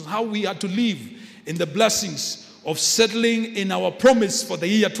instructions on how we are to live in the blessings of settling in our promise for the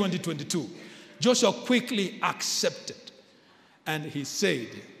year 2022. Joshua quickly accepted, and he said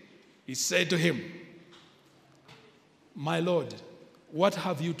to him, "My Lord, what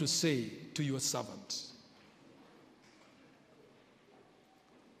have you to say to your servant?"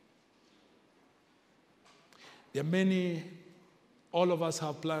 There are many, all of us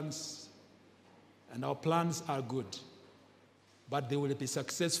have plans, and our plans are good, but they will be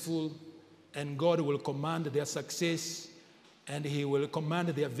successful, and God will command their success, and he will command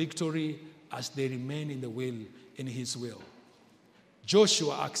their victory as they remain in the will, in his will.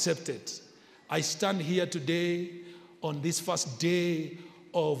 Joshua accepted. I stand here today on this first day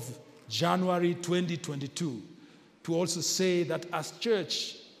of January 2022 to also say that as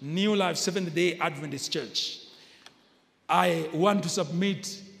church, New Life Seventh-day Adventist Church, I want to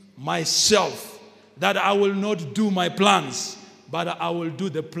submit myself that I will not do my plans, but I will do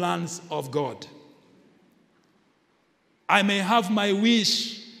the plans of God. I may have my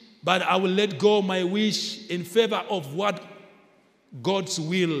wish, but I will let go my wish in favor of what God's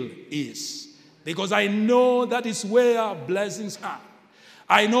will is. Because I know that is where blessings are.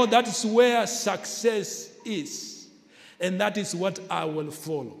 I know that is where success is. And that is what I will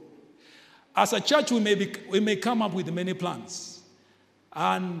follow. As a church, we may come up with many plans.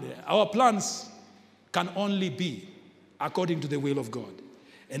 And our plans can only be according to the will of God.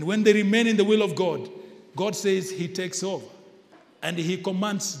 And when they remain in the will of God, God says he takes over. And he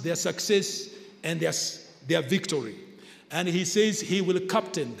commands their success and their victory. And he says he will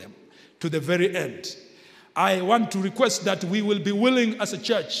captain them to the very end. I want to request that we will be willing as a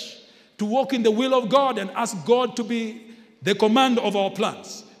church to walk in the will of God and ask God to be the command of our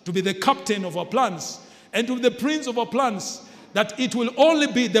plans, to be the captain of our plans, and to the prince of our plans, that it will only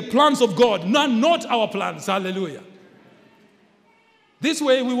be the plans of God, not our plans. Hallelujah. This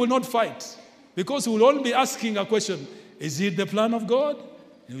way we will not fight, because we will only be asking a question, is it the plan of God?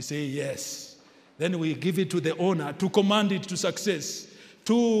 And we say yes. Then we give it to the owner to command it to success,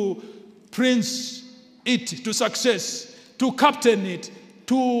 to prince it to success, to captain it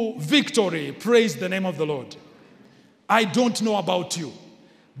to victory. Praise the name of the Lord. I don't know about you,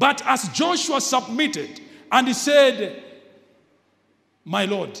 but as Joshua submitted and he said, my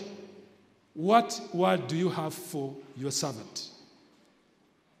Lord, what word do you have for your servant?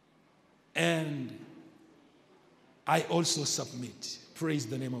 And I also submit. Praise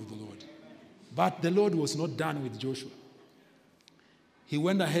the name of the Lord. But the Lord was not done with Joshua. He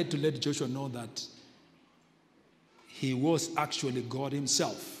went ahead to let Joshua know that he was actually God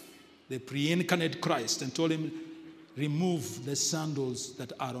himself, the pre-incarnate Christ, and told him, remove the sandals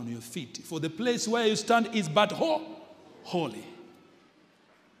that are on your feet, for the place where you stand is but holy.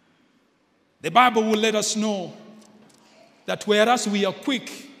 The Bible will let us know that whereas we are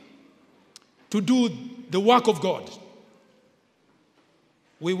quick to do the work of God,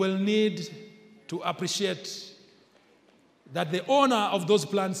 we will need to appreciate that the owner of those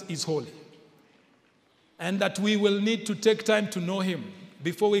plans is holy, and that we will need to take time to know him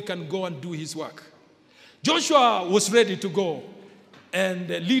before we can go and do his work. Joshua was ready to go and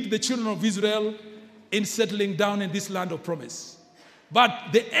lead the children of Israel in settling down in this land of promise.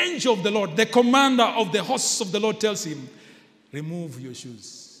 But the angel of the Lord, the commander of the hosts of the Lord, tells him, remove your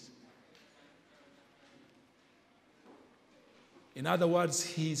shoes. In other words,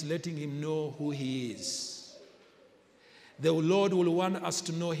 he is letting him know who he is. The Lord will want us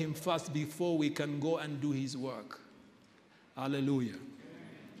to know him first before we can go and do his work. Hallelujah.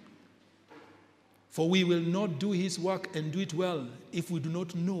 For we will not do his work and do it well if we do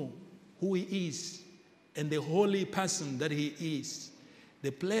not know who he is and the holy person that he is.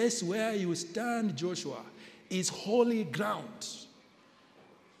 The place where you stand, Joshua, is holy ground.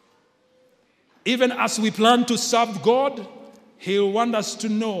 Even as we plan to serve God, he will want us to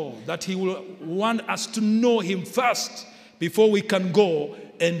know that he will want us to know him first before we can go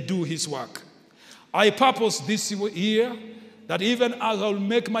and do his work. I purpose this year that even as I will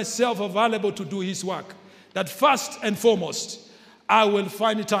make myself available to do his work, that first and foremost, I will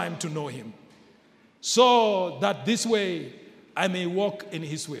find time to know him, so that this way I may walk in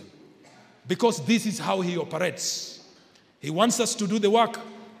his will. Because this is how he operates. He wants us to do the work,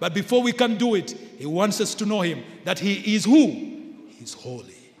 but before we can do it, he wants us to know him, that he is who? He's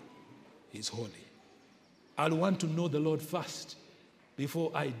holy. He's holy. I'll want to know the Lord first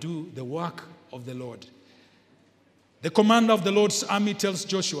before I do the work of the Lord. The commander of the Lord's army tells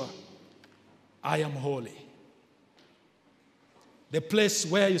Joshua, I am holy. The place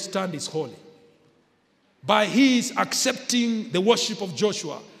where you stand is holy. By his accepting the worship of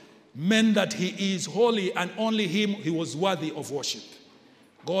Joshua meant that he is holy, and only him he was worthy of worship.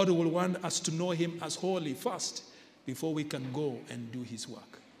 God will want us to know him as holy first before we can go and do his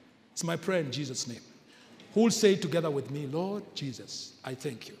work. It's my prayer in Jesus' name. Who will say together with me, Lord Jesus, I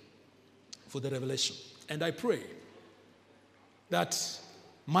thank you for the revelation. And I pray that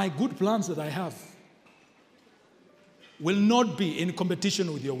my good plans that I have will not be in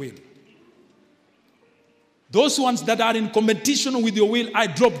competition with your will. Those ones that are in competition with your will, I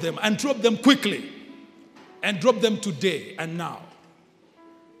drop them, and drop them quickly, and drop them today and now.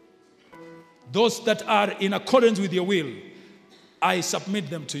 Those that are in accordance with your will, I submit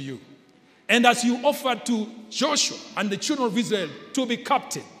them to you. And as you offered to Joshua and the children of Israel to be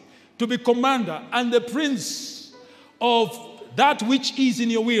captain, to be commander, and the prince of that which is in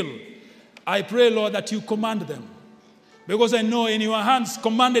your will, I pray, Lord, that you command them. Because I know in your hands,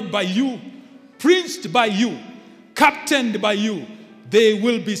 commanded by you, princed by you, captained by you, they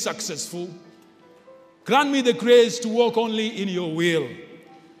will be successful. Grant me the grace to walk only in your will.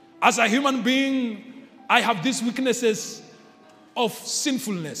 As a human being, I have these weaknesses of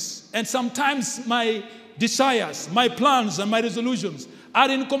sinfulness. And sometimes my desires, my plans, and my resolutions are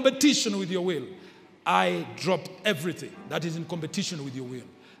in competition with your will. I drop everything that is in competition with your will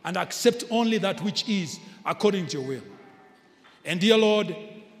and accept only that which is according to your will. And dear Lord,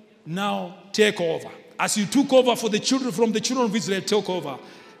 now take over. As you took over for the children, from the children of Israel, take over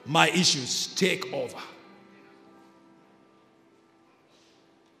my issues. Take over.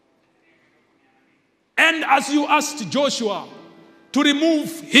 And as you asked Joshua to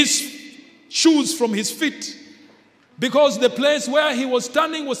remove his shoes from his feet, because the place where he was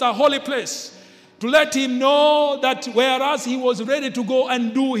standing was a holy place, to let him know that whereas he was ready to go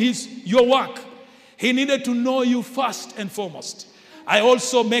and do your work, he needed to know you first and foremost. I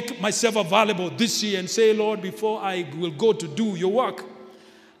also make myself available this year and say, Lord, before I will go to do your work,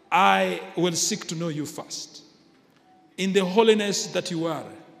 I will seek to know you first. In the holiness that you are,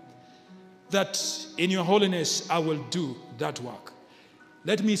 that in your holiness I will do that work.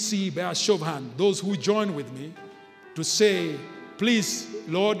 Let me see by a show of hand those who join with me to say, please,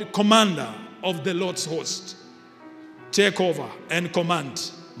 Lord, commander of the Lord's host, take over and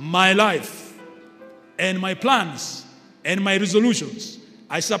command my life and my plans and my resolutions.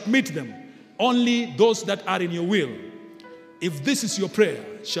 I submit them. Only those that are in your will. If this is your prayer,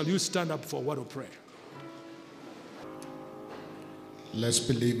 shall you stand up for a word of prayer? Let's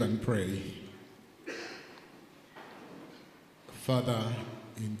believe and pray. Father,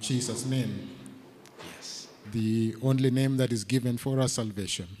 in Jesus' name, Yes. the only name that is given for our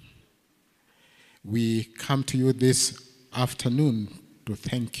salvation, we come to you this afternoon to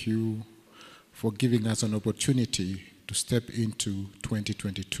thank you for giving us an opportunity to step into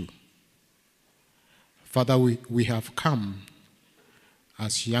 2022. Father, we have come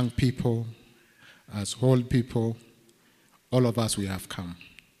as young people, as old people, all of us we have come.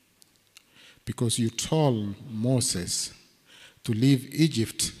 Because you told Moses to leave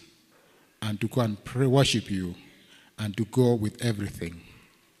Egypt and to go and worship you and to go with everything.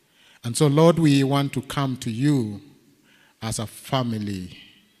 And so, Lord, we want to come to you as a family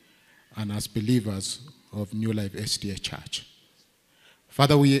and as believers of Newlife SDA Church.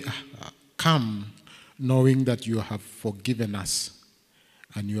 Father, we come knowing that you have forgiven us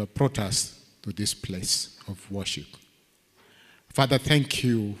and you have brought us to this place of worship. Father, thank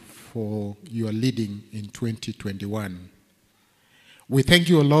you for your leading in 2021. We thank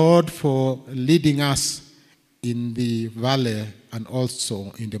you, Lord, for leading us in the valley and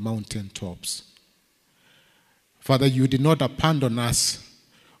also in the mountain tops. Father, you did not abandon us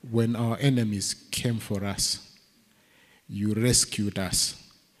when our enemies came for us. You rescued us,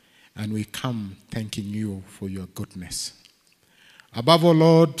 and we come thanking you for your goodness. Above all,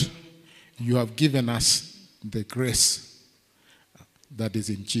 Lord, you have given us the grace that is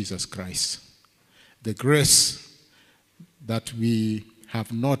in Jesus Christ. The grace that we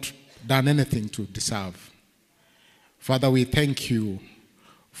have not done anything to deserve. Father, we thank you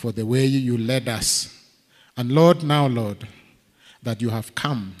for the way you led us. And Lord, now, Lord, that you have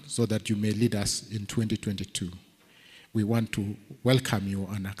come so that you may lead us in 2022. We want to welcome you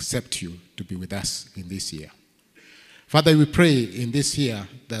and accept you to be with us in this year. Father, we pray in this year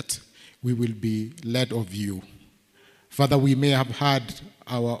that we will be led of you. Father, we may have had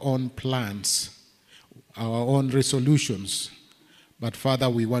our own plans, our own resolutions, but Father,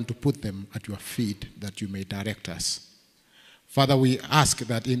 we want to put them at your feet that you may direct us. Father, we ask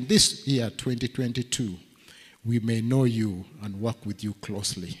that in this year, 2022, we may know you and work with you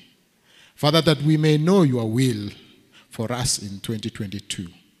closely. Father, that we may know your will for us in 2022.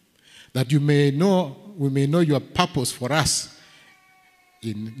 That we may know your purpose for us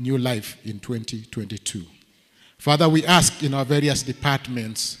in new life in 2022. Father, we ask in our various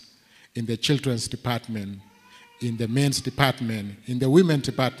departments, in the children's department, in the men's department, in the women's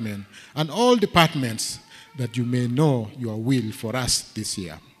department, and all departments, that you may know your will for us this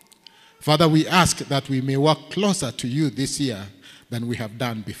year. Father, we ask that we may walk closer to you this year than we have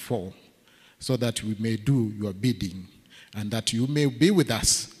done before, so that we may do your bidding, and that you may be with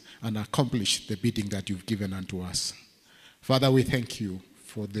us and accomplish the bidding that you've given unto us. Father, we thank you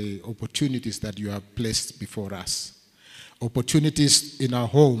for the opportunities that you have placed before us. Opportunities in our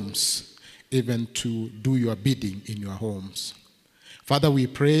homes, even to do your bidding in your homes. Father, we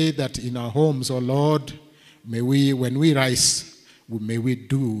pray that in our homes, oh Lord, may we, when we rise, may we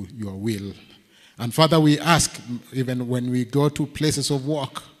do your will. And Father, we ask, even when we go to places of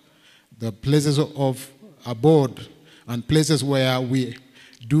work, the places of abode, and places where we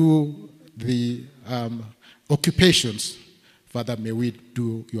do the occupations, Father, may we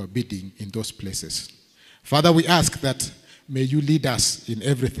do your bidding in those places. Father, we ask that may you lead us in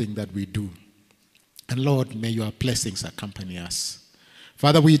everything that we do. And Lord, may your blessings accompany us.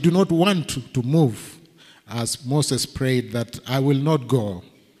 Father, we do not want to move as Moses prayed that I will not go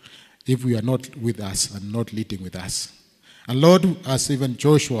if we are not with us and not leading with us. And Lord, as even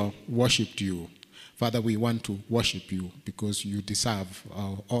Joshua worshipped you, Father, we want to worship you because you deserve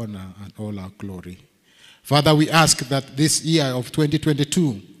our honor and all our glory. Father, we ask that this year of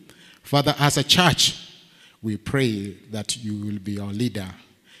 2022, Father, as a church, we pray that you will be our leader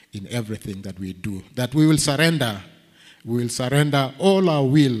in everything that we do, that we will surrender all our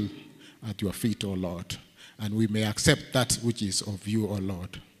will at your feet, O Lord, and we may accept that which is of you, O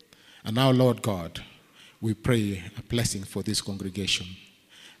Lord. And now, Lord God, we pray a blessing for this congregation.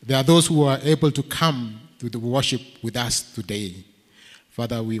 There are those who are able to come to the worship with us today.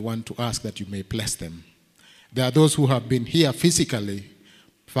 Father, we want to ask that you may bless them. There are those who have been here physically.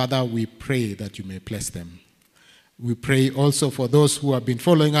 Father, we pray that you may bless them. We pray also for those who have been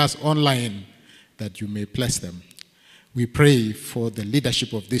following us online, that you may bless them. We pray for the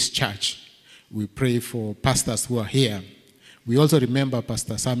leadership of this church. We pray for pastors who are here. We also remember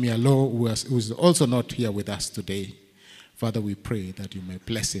Pastor Samuel Lowe, who is also not here with us today. Father, we pray that you may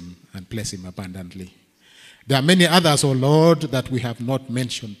bless him and bless him abundantly. There are many others, O Lord, that we have not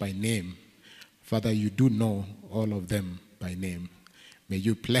mentioned by name. Father, you do know all of them by name. May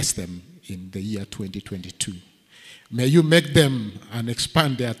you bless them in the year 2022. May you make them and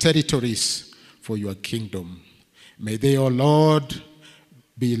expand their territories for your kingdom. May they, O Lord,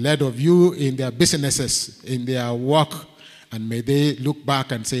 be led of you in their businesses, in their work, and may they look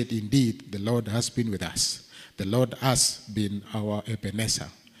back and say, indeed, the Lord has been with us. The Lord has been our Ebenezer.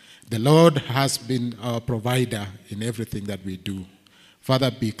 The Lord has been our provider in everything that we do.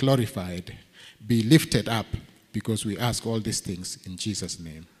 Father, be glorified, be lifted up, because we ask all these things in Jesus'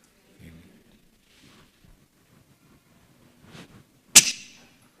 name.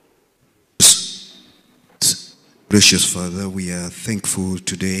 Gracious Father, we are thankful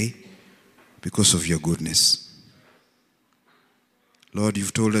today because of your goodness. Lord,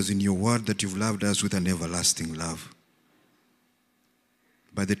 you've told us in your word that you've loved us with an everlasting love.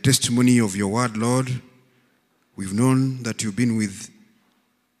 By the testimony of your word, Lord, we've known that you've been with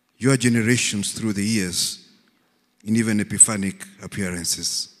your generations through the years in even epiphanic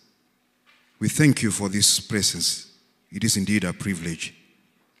appearances. We thank you for this presence. It is indeed a privilege.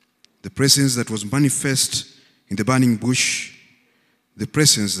 The presence that was manifest in the burning bush, the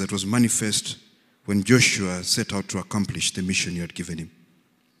presence that was manifest when Joshua set out to accomplish the mission you had given him.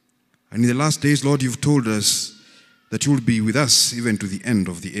 And in the last days, Lord, you've told us that you will be with us even to the end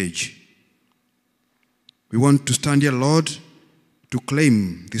of the age. We want to stand here, Lord, to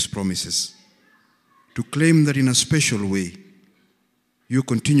claim these promises, to claim that in a special way, you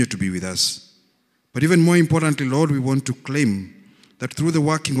continue to be with us. But even more importantly, Lord, we want to claim that through the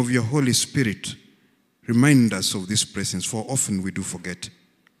working of your Holy Spirit, remind us of this presence, for often we do forget.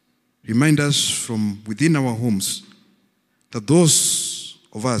 Remind us from within our homes that those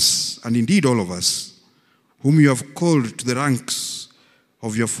of us, and indeed all of us, whom you have called to the ranks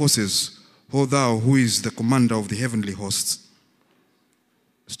of your forces, O thou who is the commander of the heavenly hosts,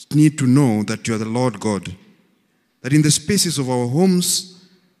 need to know that you are the Lord God, that in the spaces of our homes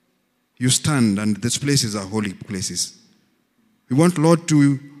you stand, and these places are holy places. We want, Lord,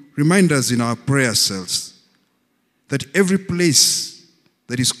 to remind us in our prayer cells that every place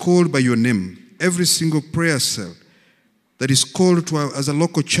that is called by your name, every single prayer cell that is called to as a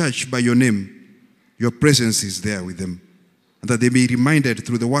local church by your name, your presence is there with them. And that they be reminded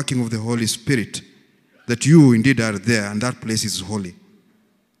through the working of the Holy Spirit that you indeed are there and that place is holy.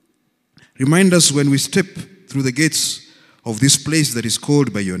 Remind us when we step through the gates of this place that is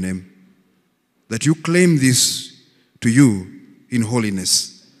called by your name, that you claim this to you in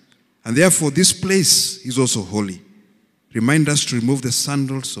holiness. And therefore this place is also holy. Remind us to remove the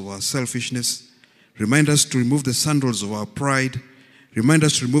sandals of our selfishness. Remind us to remove the sandals of our pride. Remind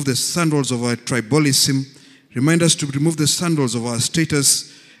us to remove the sandals of our tribalism. Remind us to remove the sandals of our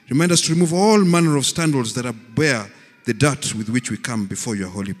status. Remind us to remove all manner of sandals that bear the dirt with which we come before your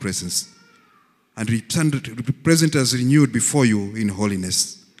holy presence. And present us renewed before you in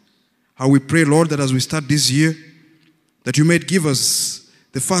holiness. How we pray, Lord, that as we start this year, that you might give us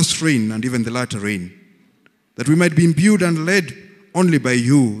the first rain and even the latter rain. That we might be imbued and led only by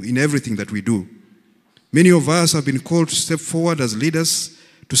you in everything that we do. Many of us have been called to step forward as leaders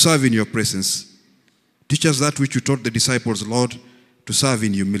to serve in your presence. Teach us that which you taught the disciples, Lord, to serve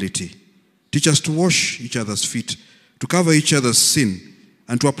in humility. Teach us to wash each other's feet, to cover each other's sin,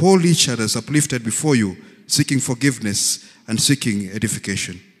 and to uphold each other as uplifted before you, seeking forgiveness and seeking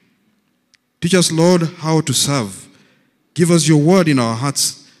edification. Teach us, Lord, how to serve. Give us your word in our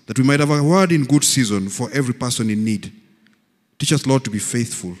hearts, that we might have a word in good season for every person in need. Teach us, Lord, to be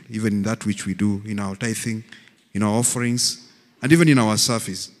faithful, even in that which we do, in our tithing, in our offerings, and even in our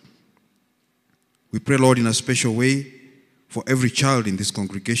service. We pray, Lord, in a special way for every child in this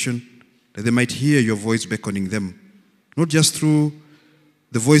congregation, that they might hear your voice beckoning them, not just through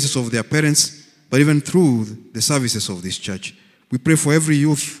the voices of their parents, but even through the services of this church. We pray for every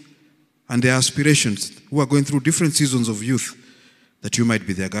youth and their aspirations who are going through different seasons of youth, that you might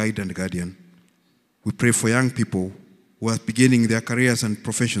be their guide and guardian. We pray for young people who are beginning their careers and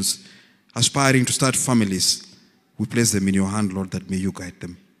professions, aspiring to start families. We place them in your hand, Lord, that may you guide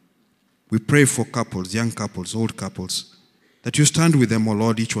them. We pray for couples, young couples, old couples, that you stand with them, O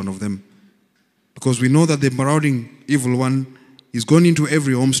Lord, each one of them, because we know that the marauding evil one He's gone into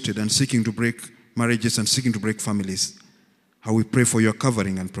every homestead and seeking to break marriages and seeking to break families. How we pray for your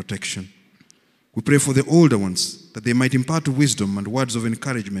covering and protection. We pray for the older ones, that they might impart wisdom and words of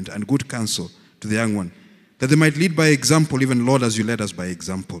encouragement and good counsel to the young one, that they might lead by example, even, Lord, as you led us by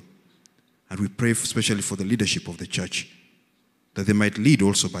example. And we pray especially for the leadership of the church, that they might lead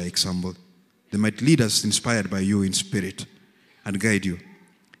also by example. They might lead us inspired by you in spirit and guide you.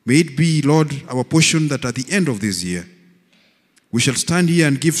 May it be, Lord, our portion that at the end of this year, we shall stand here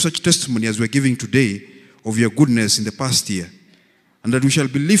and give such testimony as we're giving today of your goodness in the past year, and that we shall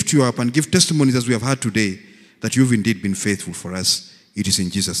lift you up and give testimonies as we have had today, that you've indeed been faithful for us. It is in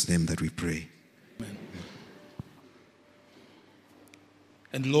Jesus' name that we pray. Amen.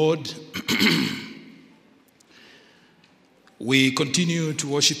 And Lord, we continue to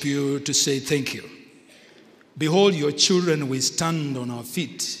worship you, to say thank you. Behold your children, we stand on our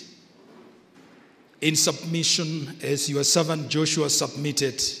feet in submission as your servant Joshua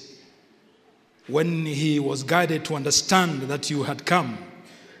submitted when he was guided to understand that you had come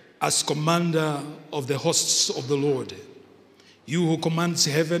as commander of the hosts of the Lord. You who commands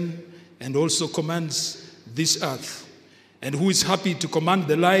heaven and also commands this earth, and who is happy to command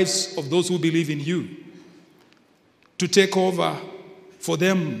the lives of those who believe in you, to take over for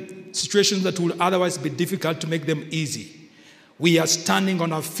them situations that will otherwise be difficult, to make them easy. We are standing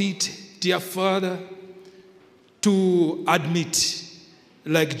on our feet, dear Father, to admit,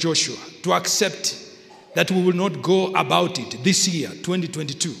 like Joshua, to accept that we will not go about it this year,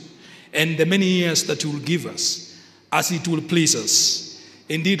 2022, and the many years that you will give us, as it will please us.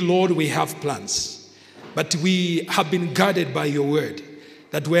 Indeed, Lord, we have plans, but we have been guided by your word,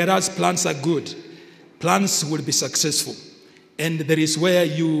 that whereas plans are good, plans will be successful. And there is where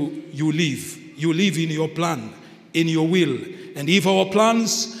you live. You live in your plan, in your will. And if our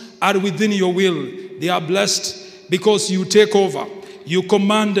plans are within your will, they are blessed because you take over. You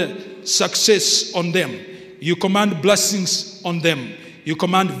command success on them. You command blessings on them. You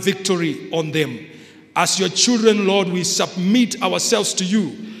command victory on them. As your children, Lord, we submit ourselves to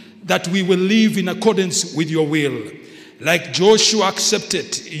you, that we will live in accordance with your will. Like Joshua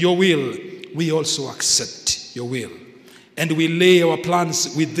accepted your will, we also accept your will. And we lay our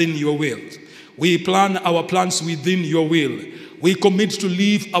plans within your will. We plan our plans within your will. We commit to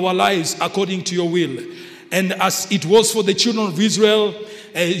live our lives according to your will. And as it was for the children of Israel,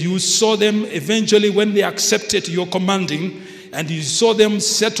 you saw them eventually when they accepted your commanding, and you saw them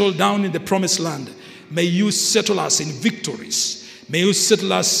settle down in the promised land. May you settle us in victories. May you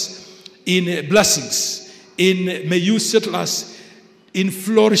settle us in blessings. May you settle us in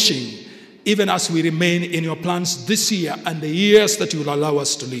flourishing, even as we remain in your plans this year and the years that you will allow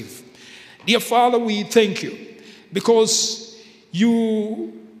us to live. Dear Father, we thank you because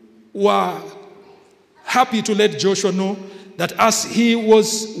you were happy to let Joshua know that as he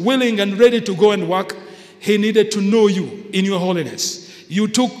was willing and ready to go and work, he needed to know you in your holiness. You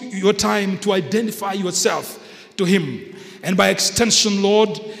took your time to identify yourself to him. And by extension,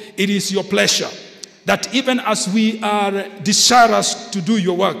 Lord, it is your pleasure that even as we are desirous to do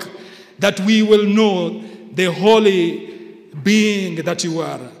your work, that we will know the holy being that you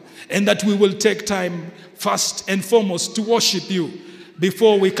are, and that we will take time first and foremost to worship you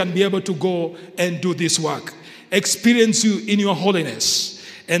before we can be able to go and do this work. Experience you in your holiness,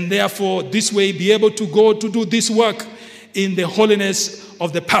 and therefore this way be able to go to do this work in the holiness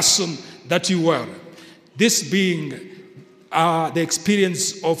of the person that you were. This being the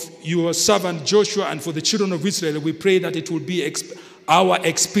experience of your servant Joshua, and for the children of Israel, we pray that it will be our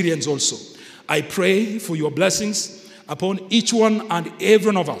experience also. I pray for your blessings upon each one and every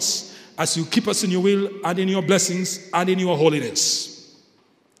one of us as you keep us in your will and in your blessings and in your holiness.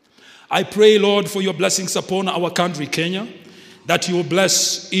 I pray, Lord, for your blessings upon our country, Kenya, that you will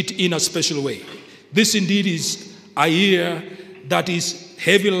bless it in a special way. This indeed is a year that is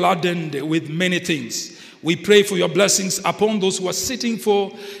heavy laden with many things. We pray for your blessings upon those who are sitting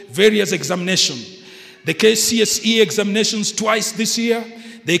for various examinations. The KCSE examinations twice this year,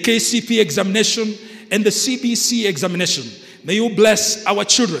 the KCP examination, and the CBC examination. May you bless our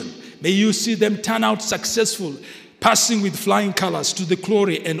children. May you see them turn out successful, passing with flying colors to the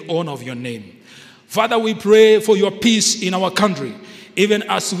glory and honor of your name. Father, we pray for your peace in our country, even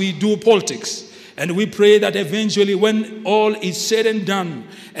as we do politics. And we pray that eventually when all is said and done,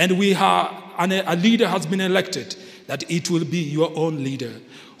 and a leader has been elected, that it will be your own leader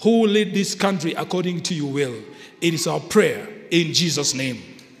who will lead this country according to your will. It is our prayer in Jesus' name.